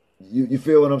 You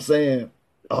feel what I'm saying?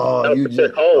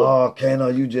 Oh, Kano,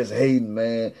 you just hating,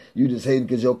 man. You just hating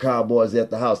because your Cowboys at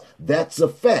the house. That's a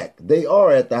fact. They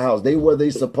are at the house. They were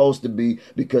they supposed to be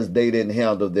because they didn't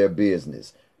handle their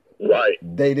business. Right.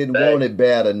 They didn't want it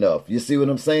bad enough. You see what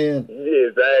I'm saying? Yeah,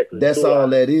 exactly. That's all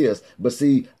that is. But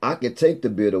see, I can take the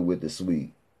bitter with the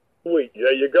sweet. Sweet.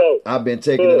 There you go. I've been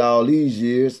taking it all these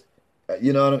years.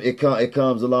 You know what I mean? It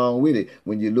comes along with it.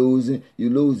 When you're losing, you're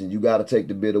losing. You got to take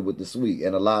the bitter with the sweet.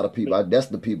 And a lot of people, that's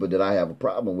the people that I have a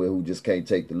problem with who just can't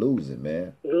take the losing,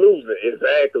 man. Losing,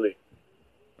 exactly.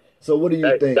 So what do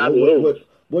you think? Gotta lose.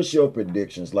 What's your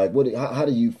predictions? Like, how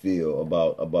do you feel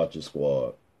about your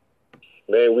squad?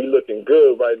 Man, we looking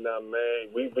good right now, man.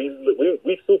 We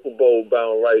Super Bowl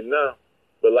bound right now.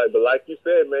 But like you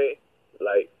said, man,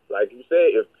 like you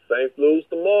said, if the Saints lose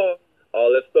tomorrow,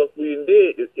 all that stuff we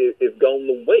did is going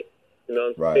to wait. You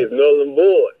know what I'm saying? It's null and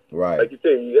void. Right. Like you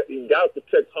said, you got to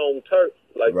protect home turf.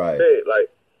 Like right. you said,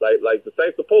 like the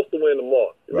Saints supposed to win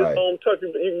tomorrow. If it's home turf,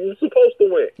 you're supposed to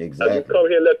win. Exactly. If you come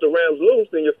here and let the Rams lose,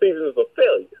 then your season is a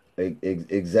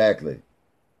failure.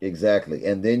 Exactly.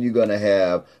 And then you're gonna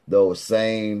have those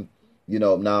same.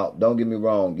 Now, don't get me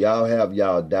wrong. Y'all have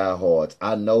y'all diehards.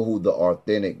 I know who the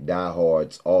authentic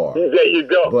diehards are. There you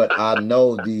go. But I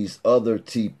know these other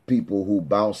people who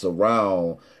bounce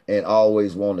around and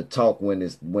always want to talk when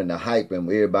the hype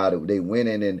and everybody, they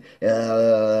winning and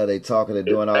they talking and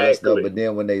doing all that stuff. But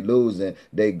then when they losing,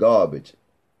 they garbage.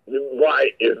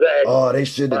 Right, exactly. Oh, they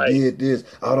should have did this.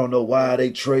 I don't know why they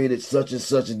traded such and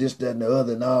such and this, that, and the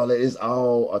other and all that. It's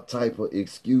all a type of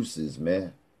excuses,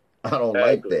 man. I don't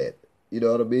like that. You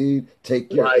know what I mean?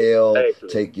 Take your L,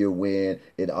 take your win.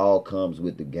 It all comes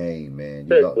with the game,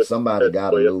 man. Somebody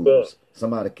got to lose.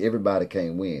 Everybody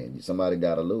can't win. Somebody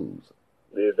got to lose.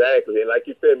 Exactly. And like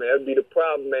you said, man, that'd be the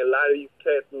problem, man. A lot of these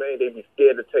cats, man, they be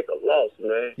scared to take a loss,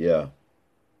 man. Yeah.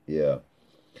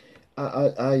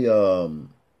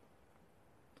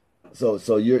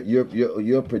 So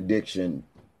your prediction,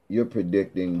 you're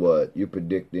predicting what? You're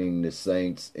predicting the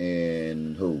Saints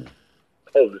and who?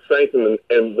 Oh, the Saints and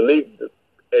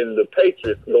the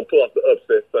Patriots gonna pull off the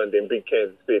upset Sunday and beat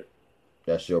Kansas City.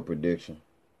 That's your prediction?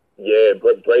 Yeah,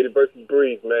 Brady versus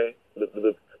Breeze, man.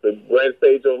 The grand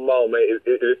stage of them all, man.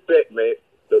 It's set, man.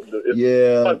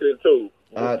 It's too.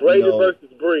 Brady versus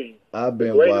Breeze. I've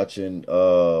been watching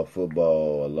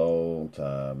football a long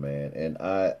time, man, and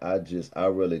I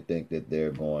really think that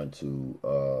they're going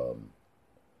to.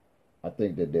 I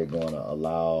think that they're going to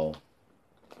allow.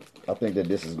 I think that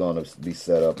this is going to be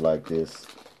set up like this.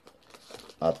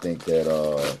 I think that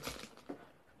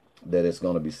that it's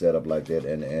going to be set up like that,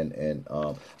 and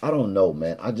I don't know,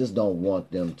 man. I just don't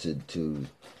want them to do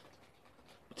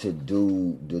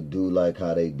like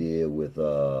how they did with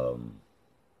what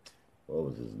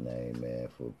was his name, man,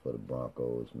 for the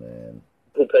Broncos, man.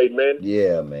 Who paid man?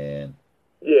 Yeah, man.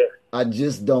 Yeah. I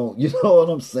just don't, you know what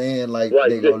I'm saying? Like,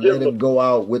 they gonna let him go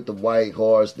out with the white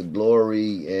horse, the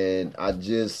glory, and I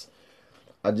just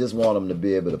want him to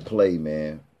be able to play,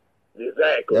 man.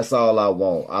 Exactly. That's all I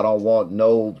want. I don't want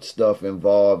no stuff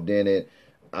involved in it.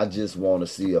 I just want to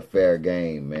see a fair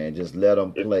game, man. Just let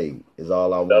them play is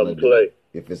all I want to do.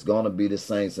 If it's going to be the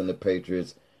Saints and the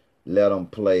Patriots, let them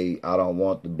play. I don't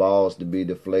want the balls to be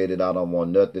deflated. I don't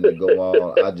want nothing to go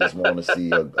on. I just want to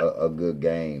see a good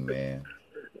game, man.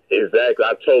 Exactly.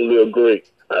 I totally agree.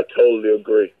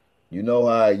 You know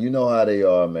how they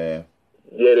are, man.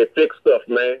 Yeah, they fix stuff,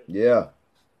 man. Yeah.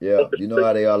 You know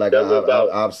how they are. Like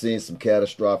I've seen some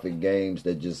catastrophic games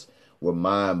that just were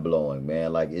mind blowing,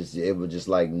 man. Like it was just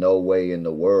like no way in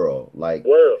the world. Like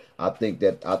I think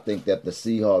that the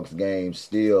Seahawks game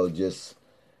still just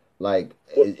like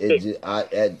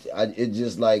it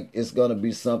just like it's gonna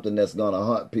be something that's gonna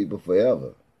hunt people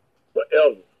forever.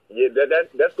 Forever. Yeah,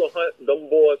 that's gonna hunt them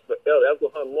boys forever. That's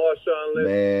gonna hunt Marshawn Lynch.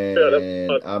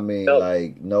 Man, I mean,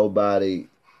 like nobody.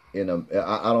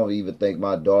 I don't even think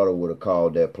my daughter would have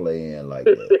called that play in like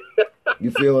that.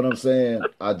 You feel what I'm saying?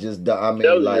 I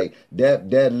mean, like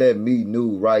that let me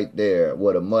knew right there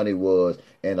where the money was,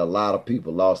 and a lot of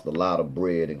people lost a lot of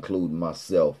bread, including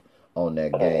myself, on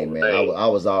that game, man. I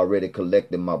was already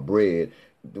collecting my bread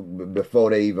before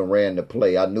they even ran the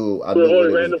play. I knew I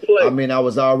mean, I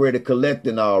was already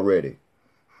collecting already,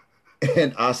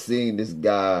 and I seen this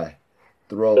guy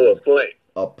throw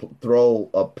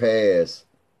a pass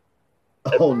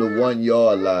on the 1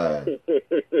 yard line.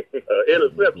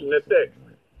 Interception at that.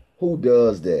 Who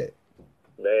does that?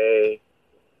 Man.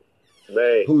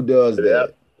 Who does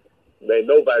that? Man,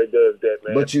 nobody does that,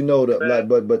 man. But you know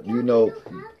but you know,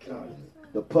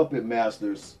 the puppet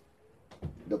masters.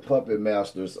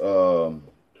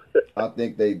 I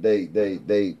think they.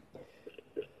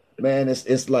 Man,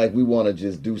 it's like we want to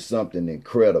just do something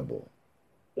incredible.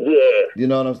 Yeah. You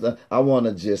know what I'm saying? I want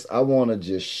to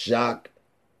just shock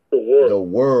the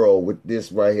world with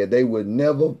this right here. They would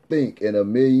never think in a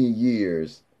million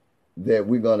years that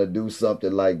we're gonna do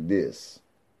something like this.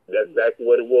 That's exactly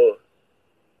what it was.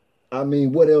 I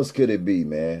mean, what else could it be,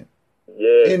 man?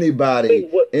 Yeah.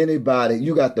 Anybody.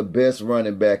 You got the best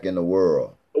running back in the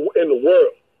world. In the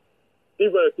world. He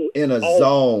running through in a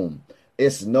zone.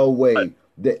 It's no way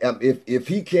that if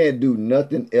he can't do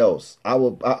nothing else,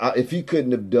 if he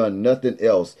couldn't have done nothing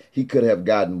else, he could have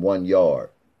gotten 1 yard.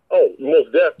 Oh,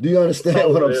 most definitely. Do you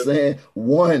understand what I'm saying?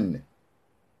 1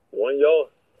 yard.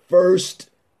 First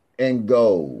and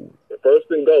goal. First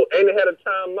and goal. And they had a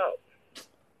timeout.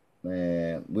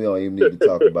 Man, we don't even need to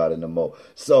talk about it no more.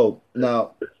 So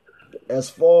now, as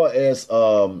far as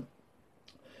do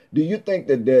you think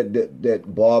that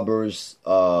barbers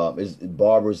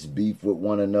beef with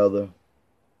one another?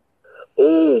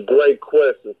 Ooh, great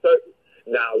question.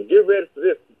 Now get ready for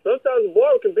this. Sometimes the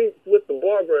barber can beef with the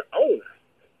barber owner.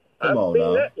 I've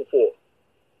seen that before.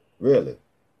 Really?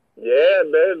 Yeah,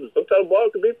 man. Sometimes the barber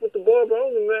can beef with the barber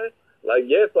owner, man. Like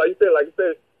you said,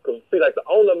 because see, like the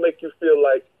owner make you feel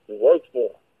like you work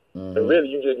for him, and really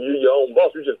you're your own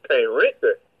boss. You just paying rent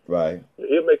there. Right.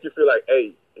 He'll make you feel like,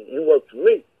 hey, you work for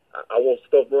me. I want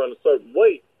stuff run a certain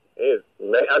way, and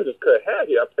man, I just cut half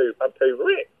here. I pay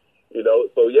rent, you know.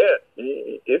 So yeah,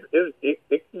 it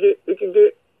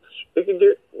can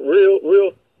get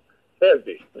real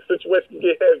heavy. The situation can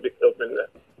get heavy up in there.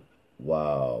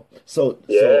 Wow. So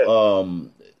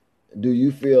do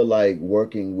you feel like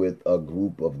working with a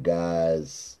group of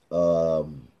guys, 4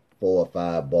 or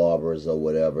 5 barbers or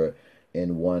whatever,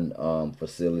 in one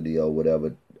facility or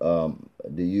whatever?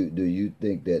 Do you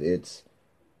think that it's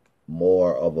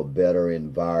more of a better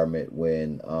environment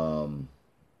when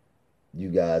you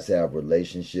guys have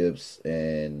relationships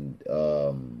and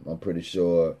I'm pretty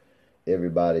sure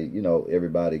everybody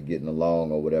getting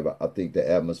along or whatever? I think the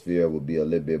atmosphere would be a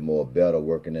little bit more better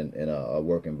working in a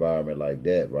work environment like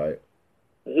that, right?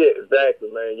 Yeah,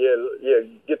 exactly, man. Yeah,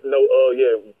 get to know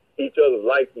each other's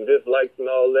likes and dislikes and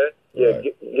all that. Yeah,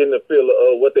 right. Getting a feel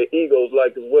of what their egos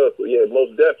like as well. So yeah,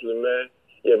 most definitely, man.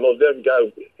 Yeah, most definitely got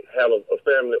to have a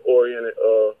family-oriented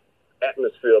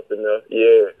atmosphere up in there.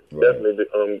 Yeah, right. Definitely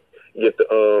get the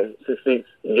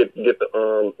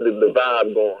the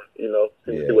vibe going. You know,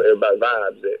 see what everybody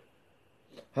vibes at.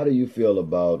 How do you feel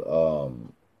about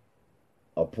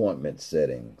appointment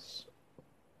settings?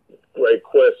 Great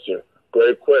question.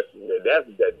 That's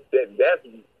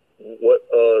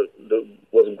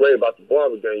what's great about the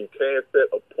barber game. You can set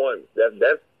appointments.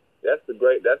 That's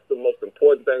the most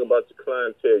important thing about your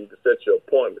clientele. You can set your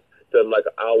appointments. Tell them like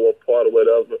an hour apart or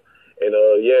whatever. And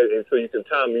until you can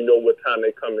time, you know what time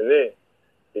they coming in.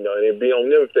 You know, and it be on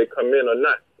them if they come in or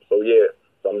not. So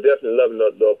so I'm definitely loving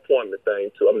the appointment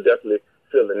thing too. I'm definitely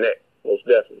feeling that, most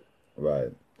definitely.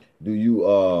 Right. Do you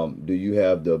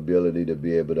have the ability to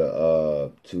be able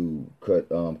to cut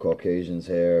Caucasians'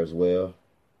 hair as well?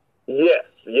 Yes.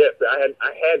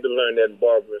 I had to learn that in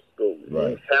barber school.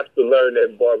 Right. You have to learn that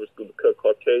in barber school to cut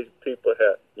Caucasian people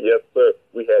hair. Yes, sir.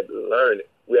 We had to learn it.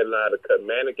 We had to learn how to cut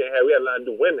mannequin hair. We had to learn how to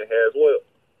do women hair as well.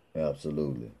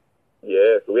 Absolutely.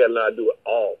 Yeah, so we had to learn how to do it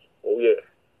all. Oh yeah.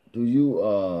 Do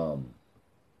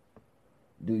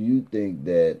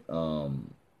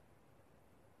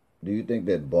you think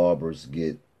that barbers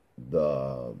get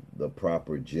the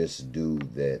proper just due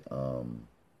that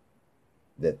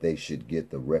they should get,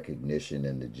 the recognition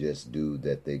and the just due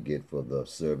that they get for the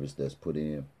service that's put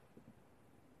in?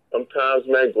 Sometimes,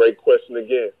 man, great question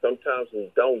again. Sometimes we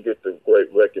don't get the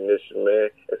great recognition, man.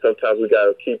 And sometimes we got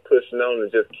to keep pushing on and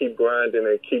just keep grinding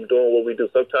and keep doing what we do.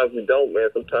 Sometimes we don't,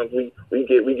 man. Sometimes we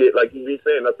get like you be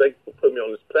saying, I think you put me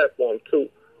on this platform too,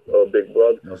 big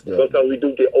brother. Sometimes we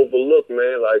do get overlooked,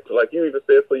 man. Like you even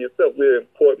said for yourself, we're an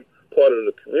important part of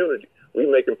the community. We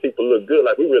making people look good.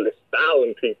 Like we really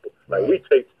styling people. Like we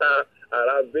take time out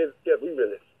of our business. We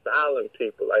really styling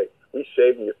people. Like we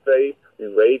shaving your face. We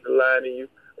raise the line in you.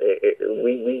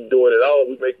 We doing it all.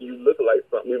 We making you look like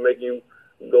something. We making you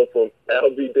go from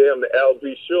LB Dam to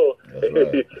LB Shore.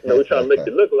 Right. We trying to make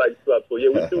you look like something. So yeah,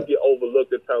 we do get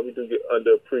overlooked at times. We do get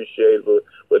underappreciated,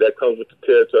 but that comes with the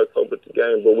territory, comes with the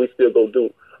game. But we still go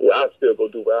do. Well, I still go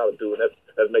do what I do, and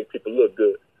that's make people look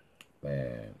good.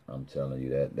 Man, I'm telling you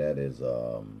that is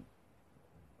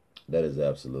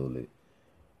absolutely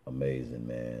amazing,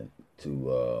 man.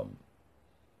 To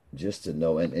just to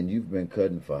know, and you've been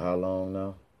cutting for how long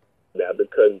now? Now I've been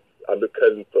cutting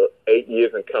for 8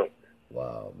 years and counting.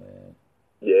 Wow, man.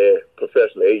 Yeah,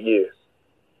 professionally 8 years.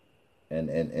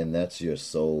 And that's your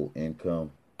sole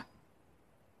income?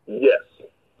 Yes.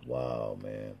 Wow,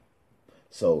 man.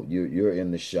 So you're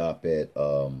in the shop at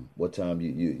what time?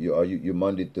 You're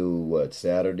Monday through what,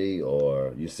 Saturday,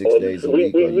 or you 6 days a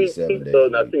week, or you 7 days?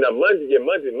 Now Monday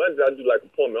I do like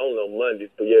appointment only on Mondays,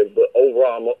 but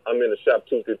overall I'm in the shop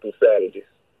Tuesday through Saturdays.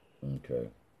 Okay.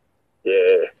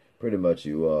 Yeah. Pretty much,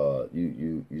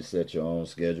 you set your own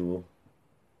schedule.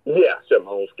 Yeah, I set my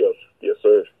own schedule. Yes,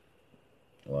 sir.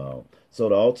 Wow. So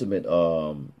the ultimate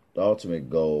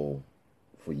goal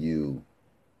for you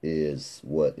is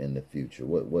what in the future?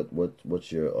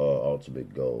 What's your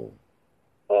ultimate goal?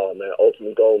 Oh man,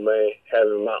 ultimate goal, man,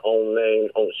 having my own name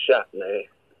on the shop, man.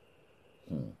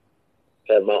 Hmm.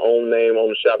 Have my own name on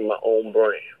the shop, my own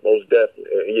brand, most definitely.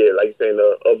 And yeah, like you saying,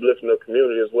 uplifting the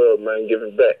community as well, man,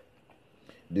 giving back.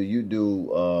 Do you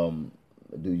do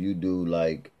you do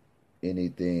like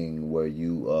anything where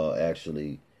you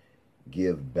actually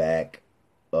give back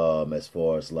as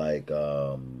far as like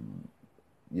you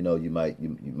might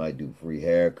do free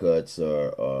haircuts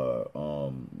or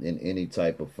in any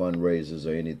type of fundraisers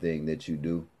or anything that you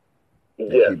do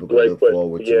that Yes, people can great look question.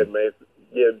 forward Yeah, to? man.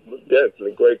 Yeah,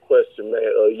 definitely, great question, man.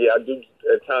 Yeah, I do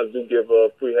at times do give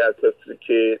free haircuts to the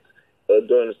kids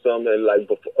during the summer and like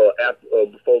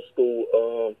before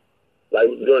school. Like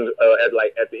during at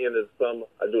the end of the summer,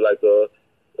 I do like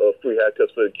free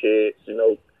haircuts for the kids. You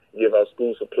know, give out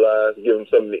school supplies, give them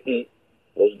something to eat.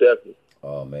 Most definitely.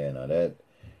 Oh man, now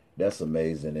that's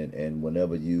amazing. And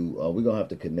whenever you we're gonna have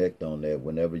to connect on that.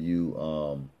 Whenever you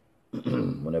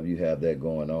whenever you have that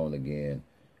going on again,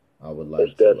 Most I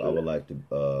definitely. would like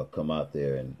to come out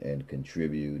there and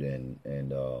contribute and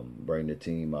bring the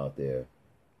team out there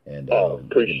and Oh, we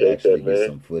can appreciate actually that, get man.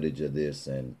 some footage of this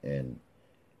and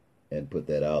put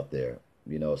that out there,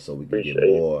 so we can Appreciate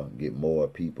it. get more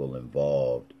people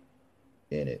involved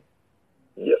in it.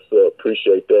 Yes, sir.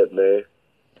 Appreciate that, man.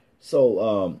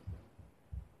 So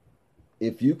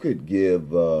if you could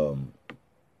give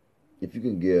if you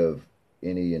can give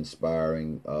any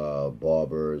inspiring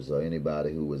barbers or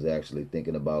anybody who was actually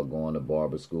thinking about going to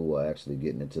barber school or actually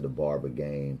getting into the barber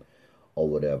game or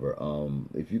whatever,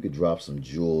 if you could drop some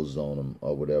jewels on them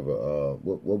or whatever,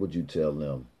 what would you tell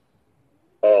them?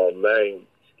 Oh man,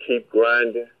 keep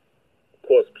grinding. Of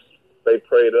course, stay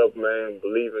prayed up, man.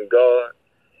 Believe in God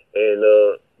and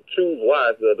choose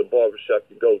wisely the barbershop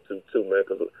you go to too, man.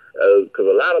 Cause a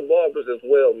lot of barbers as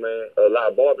well, man. A lot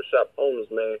of barbershop owners,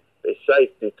 man. They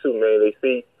shiesty too, man. They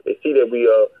see that we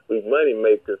money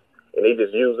makers, and they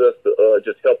just use us to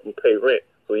just help them pay rent.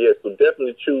 So yeah, so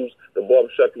definitely choose the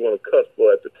barbershop you want to cuss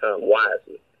for at the time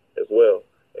wisely as well,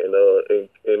 and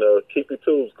keep your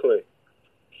tools clean.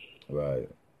 Right.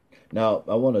 Now,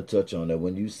 I want to touch on that.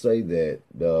 When you say that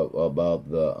about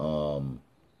the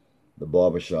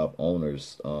barbershop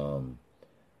owners,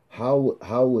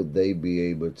 how would they be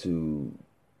able to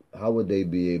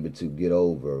get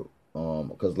over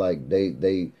because like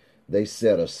they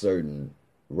set a certain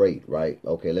rate, right?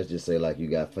 Okay, let's just say like you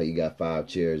got five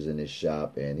chairs in his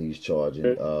shop and he's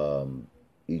charging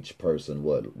each person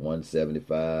what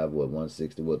 175, what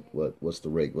 160, what's the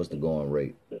rate, what's the going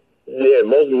rate? Yeah,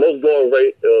 most going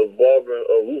rate barber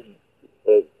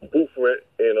booth rent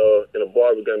in a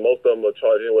barber game. Most of them are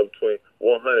charging anywhere between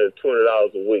 $100 and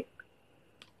 $200 a week.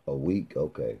 A week?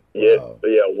 Okay. Yeah, Wow.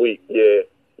 yeah, a week. Yeah,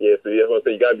 yeah. So yeah, I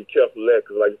say you gotta be careful of that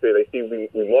because, like I said, they see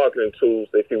we marketing tools.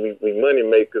 They see we money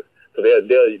makers. So they'll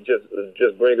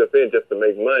just bring us in just to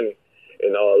make money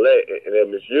and all that, and they'll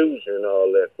misuse you and all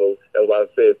that. So that's why I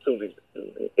said too.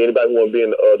 Anybody who want to be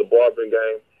in the barbering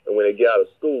game, and when they get out of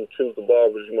school, choose the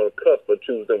barbers you want to cut, but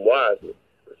choose them wisely.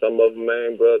 Some of them,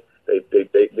 man, bro, they'll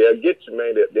get you,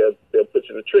 man. They'll put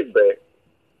you in the trick bag.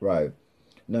 Right.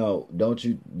 Now, don't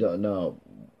you now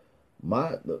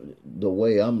my the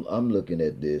way I'm looking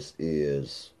at this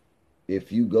is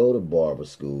if you go to barber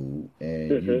school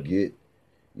and you Mm-hmm. get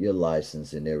your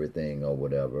license and everything or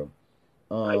whatever,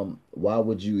 Right. why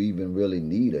would you even really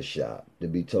need a shop, to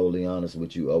be totally honest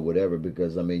with you, or whatever?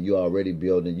 Because I mean, you're already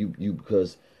building you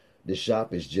because the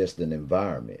shop is just an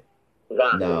environment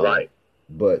Right. now, Right.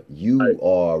 but Right. you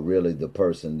are really the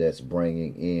person that's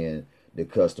bringing in the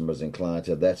customers and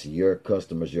clientele. That's your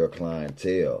customers, your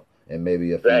clientele, and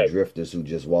maybe a few Exactly. drifters who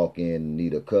just walk in and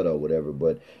need a cut or whatever.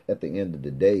 But at the end of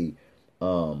the day,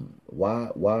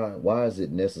 why is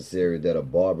it necessary that a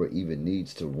barber even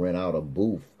needs to rent out a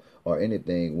booth or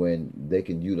anything when they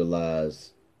can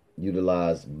utilize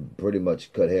pretty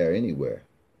much cut hair anywhere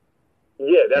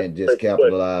Yeah, that's and a just great question.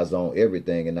 capitalize on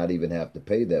everything and not even have to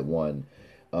pay that one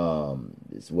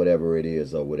it's whatever it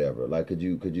is or whatever. Like could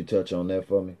you touch on that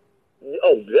for me?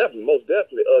 Oh, definitely, most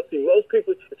definitely. See, most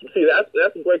people see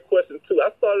that's a great question too.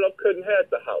 I started off cutting hair at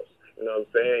the house. You know what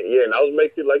I'm saying? Yeah, and I was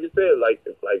making like you said, like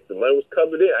the money was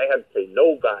covered in. I ain't had to pay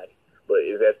nobody. But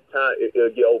it's at the time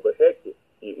it'll get over hectic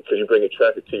because you bringing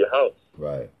traffic to your house,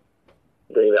 Right.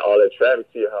 bringing all that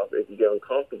traffic to your house. It can get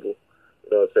uncomfortable. You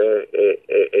know what I'm saying?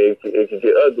 It can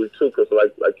get ugly too, because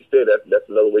like you said, that's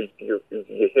another way you can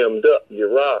get hemmed up, you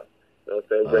get robbed. You know what I'm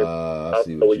saying? Bring I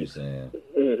see what you're saying.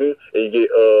 And you get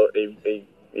and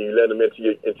you let them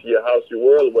into your house, your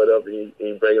world, or whatever. And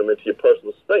you bring them into your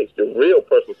personal space, your real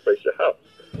personal space, your house.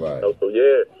 Right. So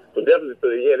yeah, so definitely, so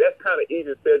yeah, that's kind of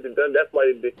easy said than done. That's why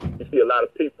you see a lot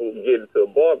of people get into a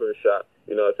barber shop.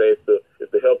 You know what I'm saying?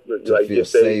 It's to help them, to like feel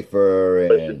safer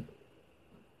and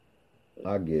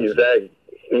I get you. Exactly.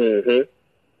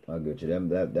 I get you.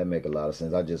 That make a lot of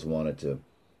sense. I just wanted to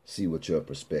see what your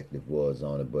perspective was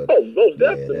on it, but most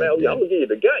definitely, man. I'm gonna give you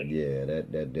the game. Yeah,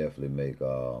 that definitely make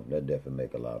a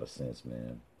lot of sense,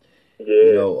 man. Yeah,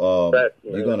 you know,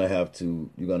 you're gonna have to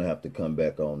come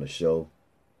back on the show,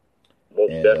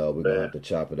 and we're gonna have to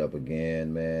chop it up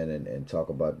again, man, and talk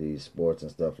about these sports and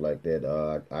stuff like that.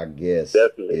 I guess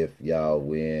definitely. If y'all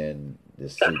win the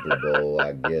Super Bowl,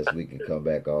 I guess we can come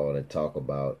back on and talk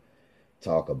about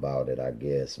it, I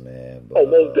guess, man. But,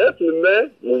 most definitely,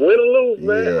 man. Win or lose,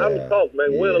 man. Yeah, I'm gonna talk,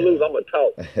 man. Win or lose, I'm gonna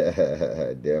talk.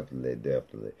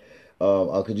 Definitely.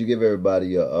 Could you give everybody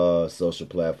your social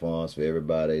platforms for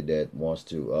everybody that wants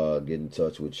to get in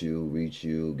touch with you, reach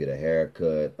you, get a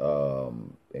haircut,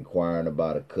 inquiring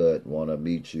about a cut, want to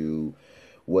meet you,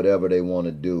 whatever they want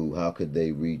to do? How could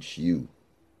they reach you?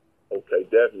 Okay,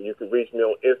 definitely. You can reach me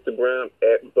on Instagram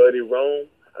at Buddy Rome.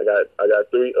 I got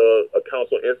 3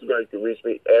 accounts on Instagram. You can reach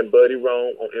me at Buddy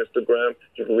Rome on Instagram.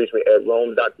 You can reach me at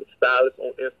Rome Dr. Stylist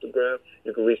on Instagram.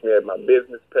 You can reach me at my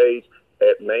business page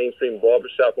at Mainstream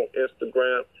Barbershop on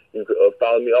Instagram. You can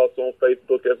follow me also on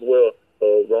Facebook as well.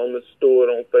 Roman Stewart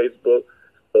on Facebook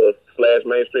 /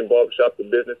 Mainstream Barbershop, the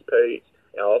business page.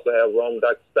 And I also have Rome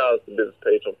Dr. Stylist, the business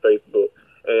page on Facebook.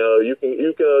 And you can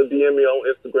DM me on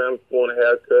Instagram if you want a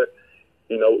haircut.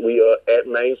 You know, we are at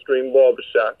Mainstream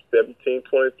Barbershop,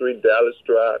 1723 Dallas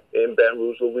Drive in Baton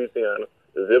Rouge, Louisiana.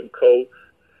 The zip code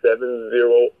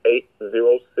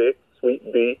 70806,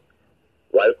 Suite B,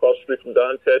 right across the street from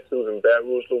Don Tattoos in Baton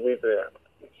Rouge, Louisiana.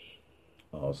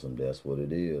 Awesome. That's what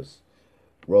it is.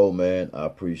 Ro, man, I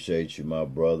appreciate you, my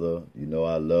brother. You know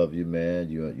I love you, man.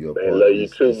 You're part of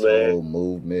this whole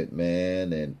movement,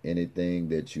 man, and anything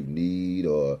that you need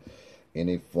or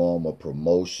any form of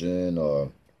promotion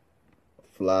or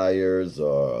flyers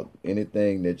or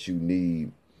anything that you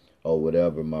need or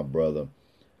whatever, my brother,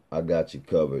 I got you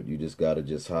covered. You just gotta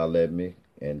just holler at me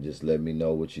and just let me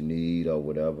know what you need or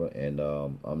whatever, and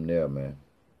I'm there, man.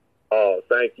 Oh,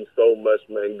 thank you so much,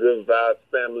 man. Good Vibes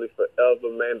family forever,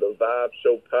 man. The Vibe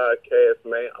Show podcast,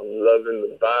 man. I'm loving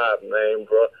the vibe, man,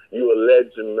 bro. You a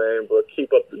legend, man, bro.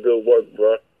 Keep up the good work,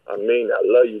 bro. I mean, I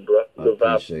love you, bro. Good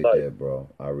I appreciate that, bro.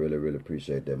 I really, really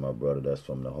appreciate that, my brother. That's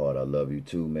from the heart. I love you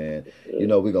too, man. You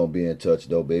know we're going to be in touch,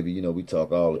 though, baby. You know we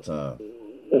talk all the time.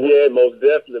 Yeah, most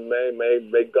definitely, man.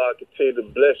 May God continue to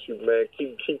bless you, man.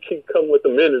 Keep coming with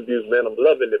them interviews, man. I'm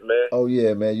loving it, man. Oh,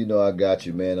 yeah, man. You know I got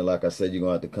you, man. And like I said, you're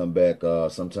going to have to come back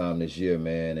sometime this year,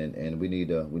 man. And we need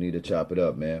to chop it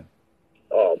up, man.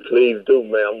 Oh, please do,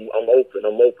 man. I'm open.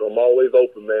 I'm always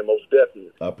open, man. Most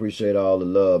definitely. I appreciate all the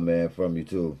love, man, from you,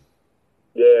 too.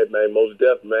 Yeah, man. Most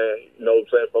definitely, man. You know what I'm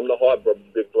saying? From the heart, brother,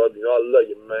 big brother. You know I love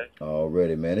you, man.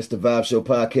 Already, man. It's the Vibe Show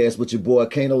podcast with your boy,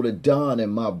 Kano the Don,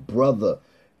 and my brother,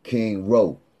 King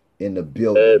Ro, in the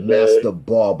building. Hey, Master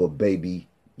Barber, baby.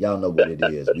 Y'all know what it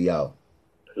is. We out.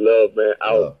 Love, man.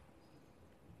 Out. Love.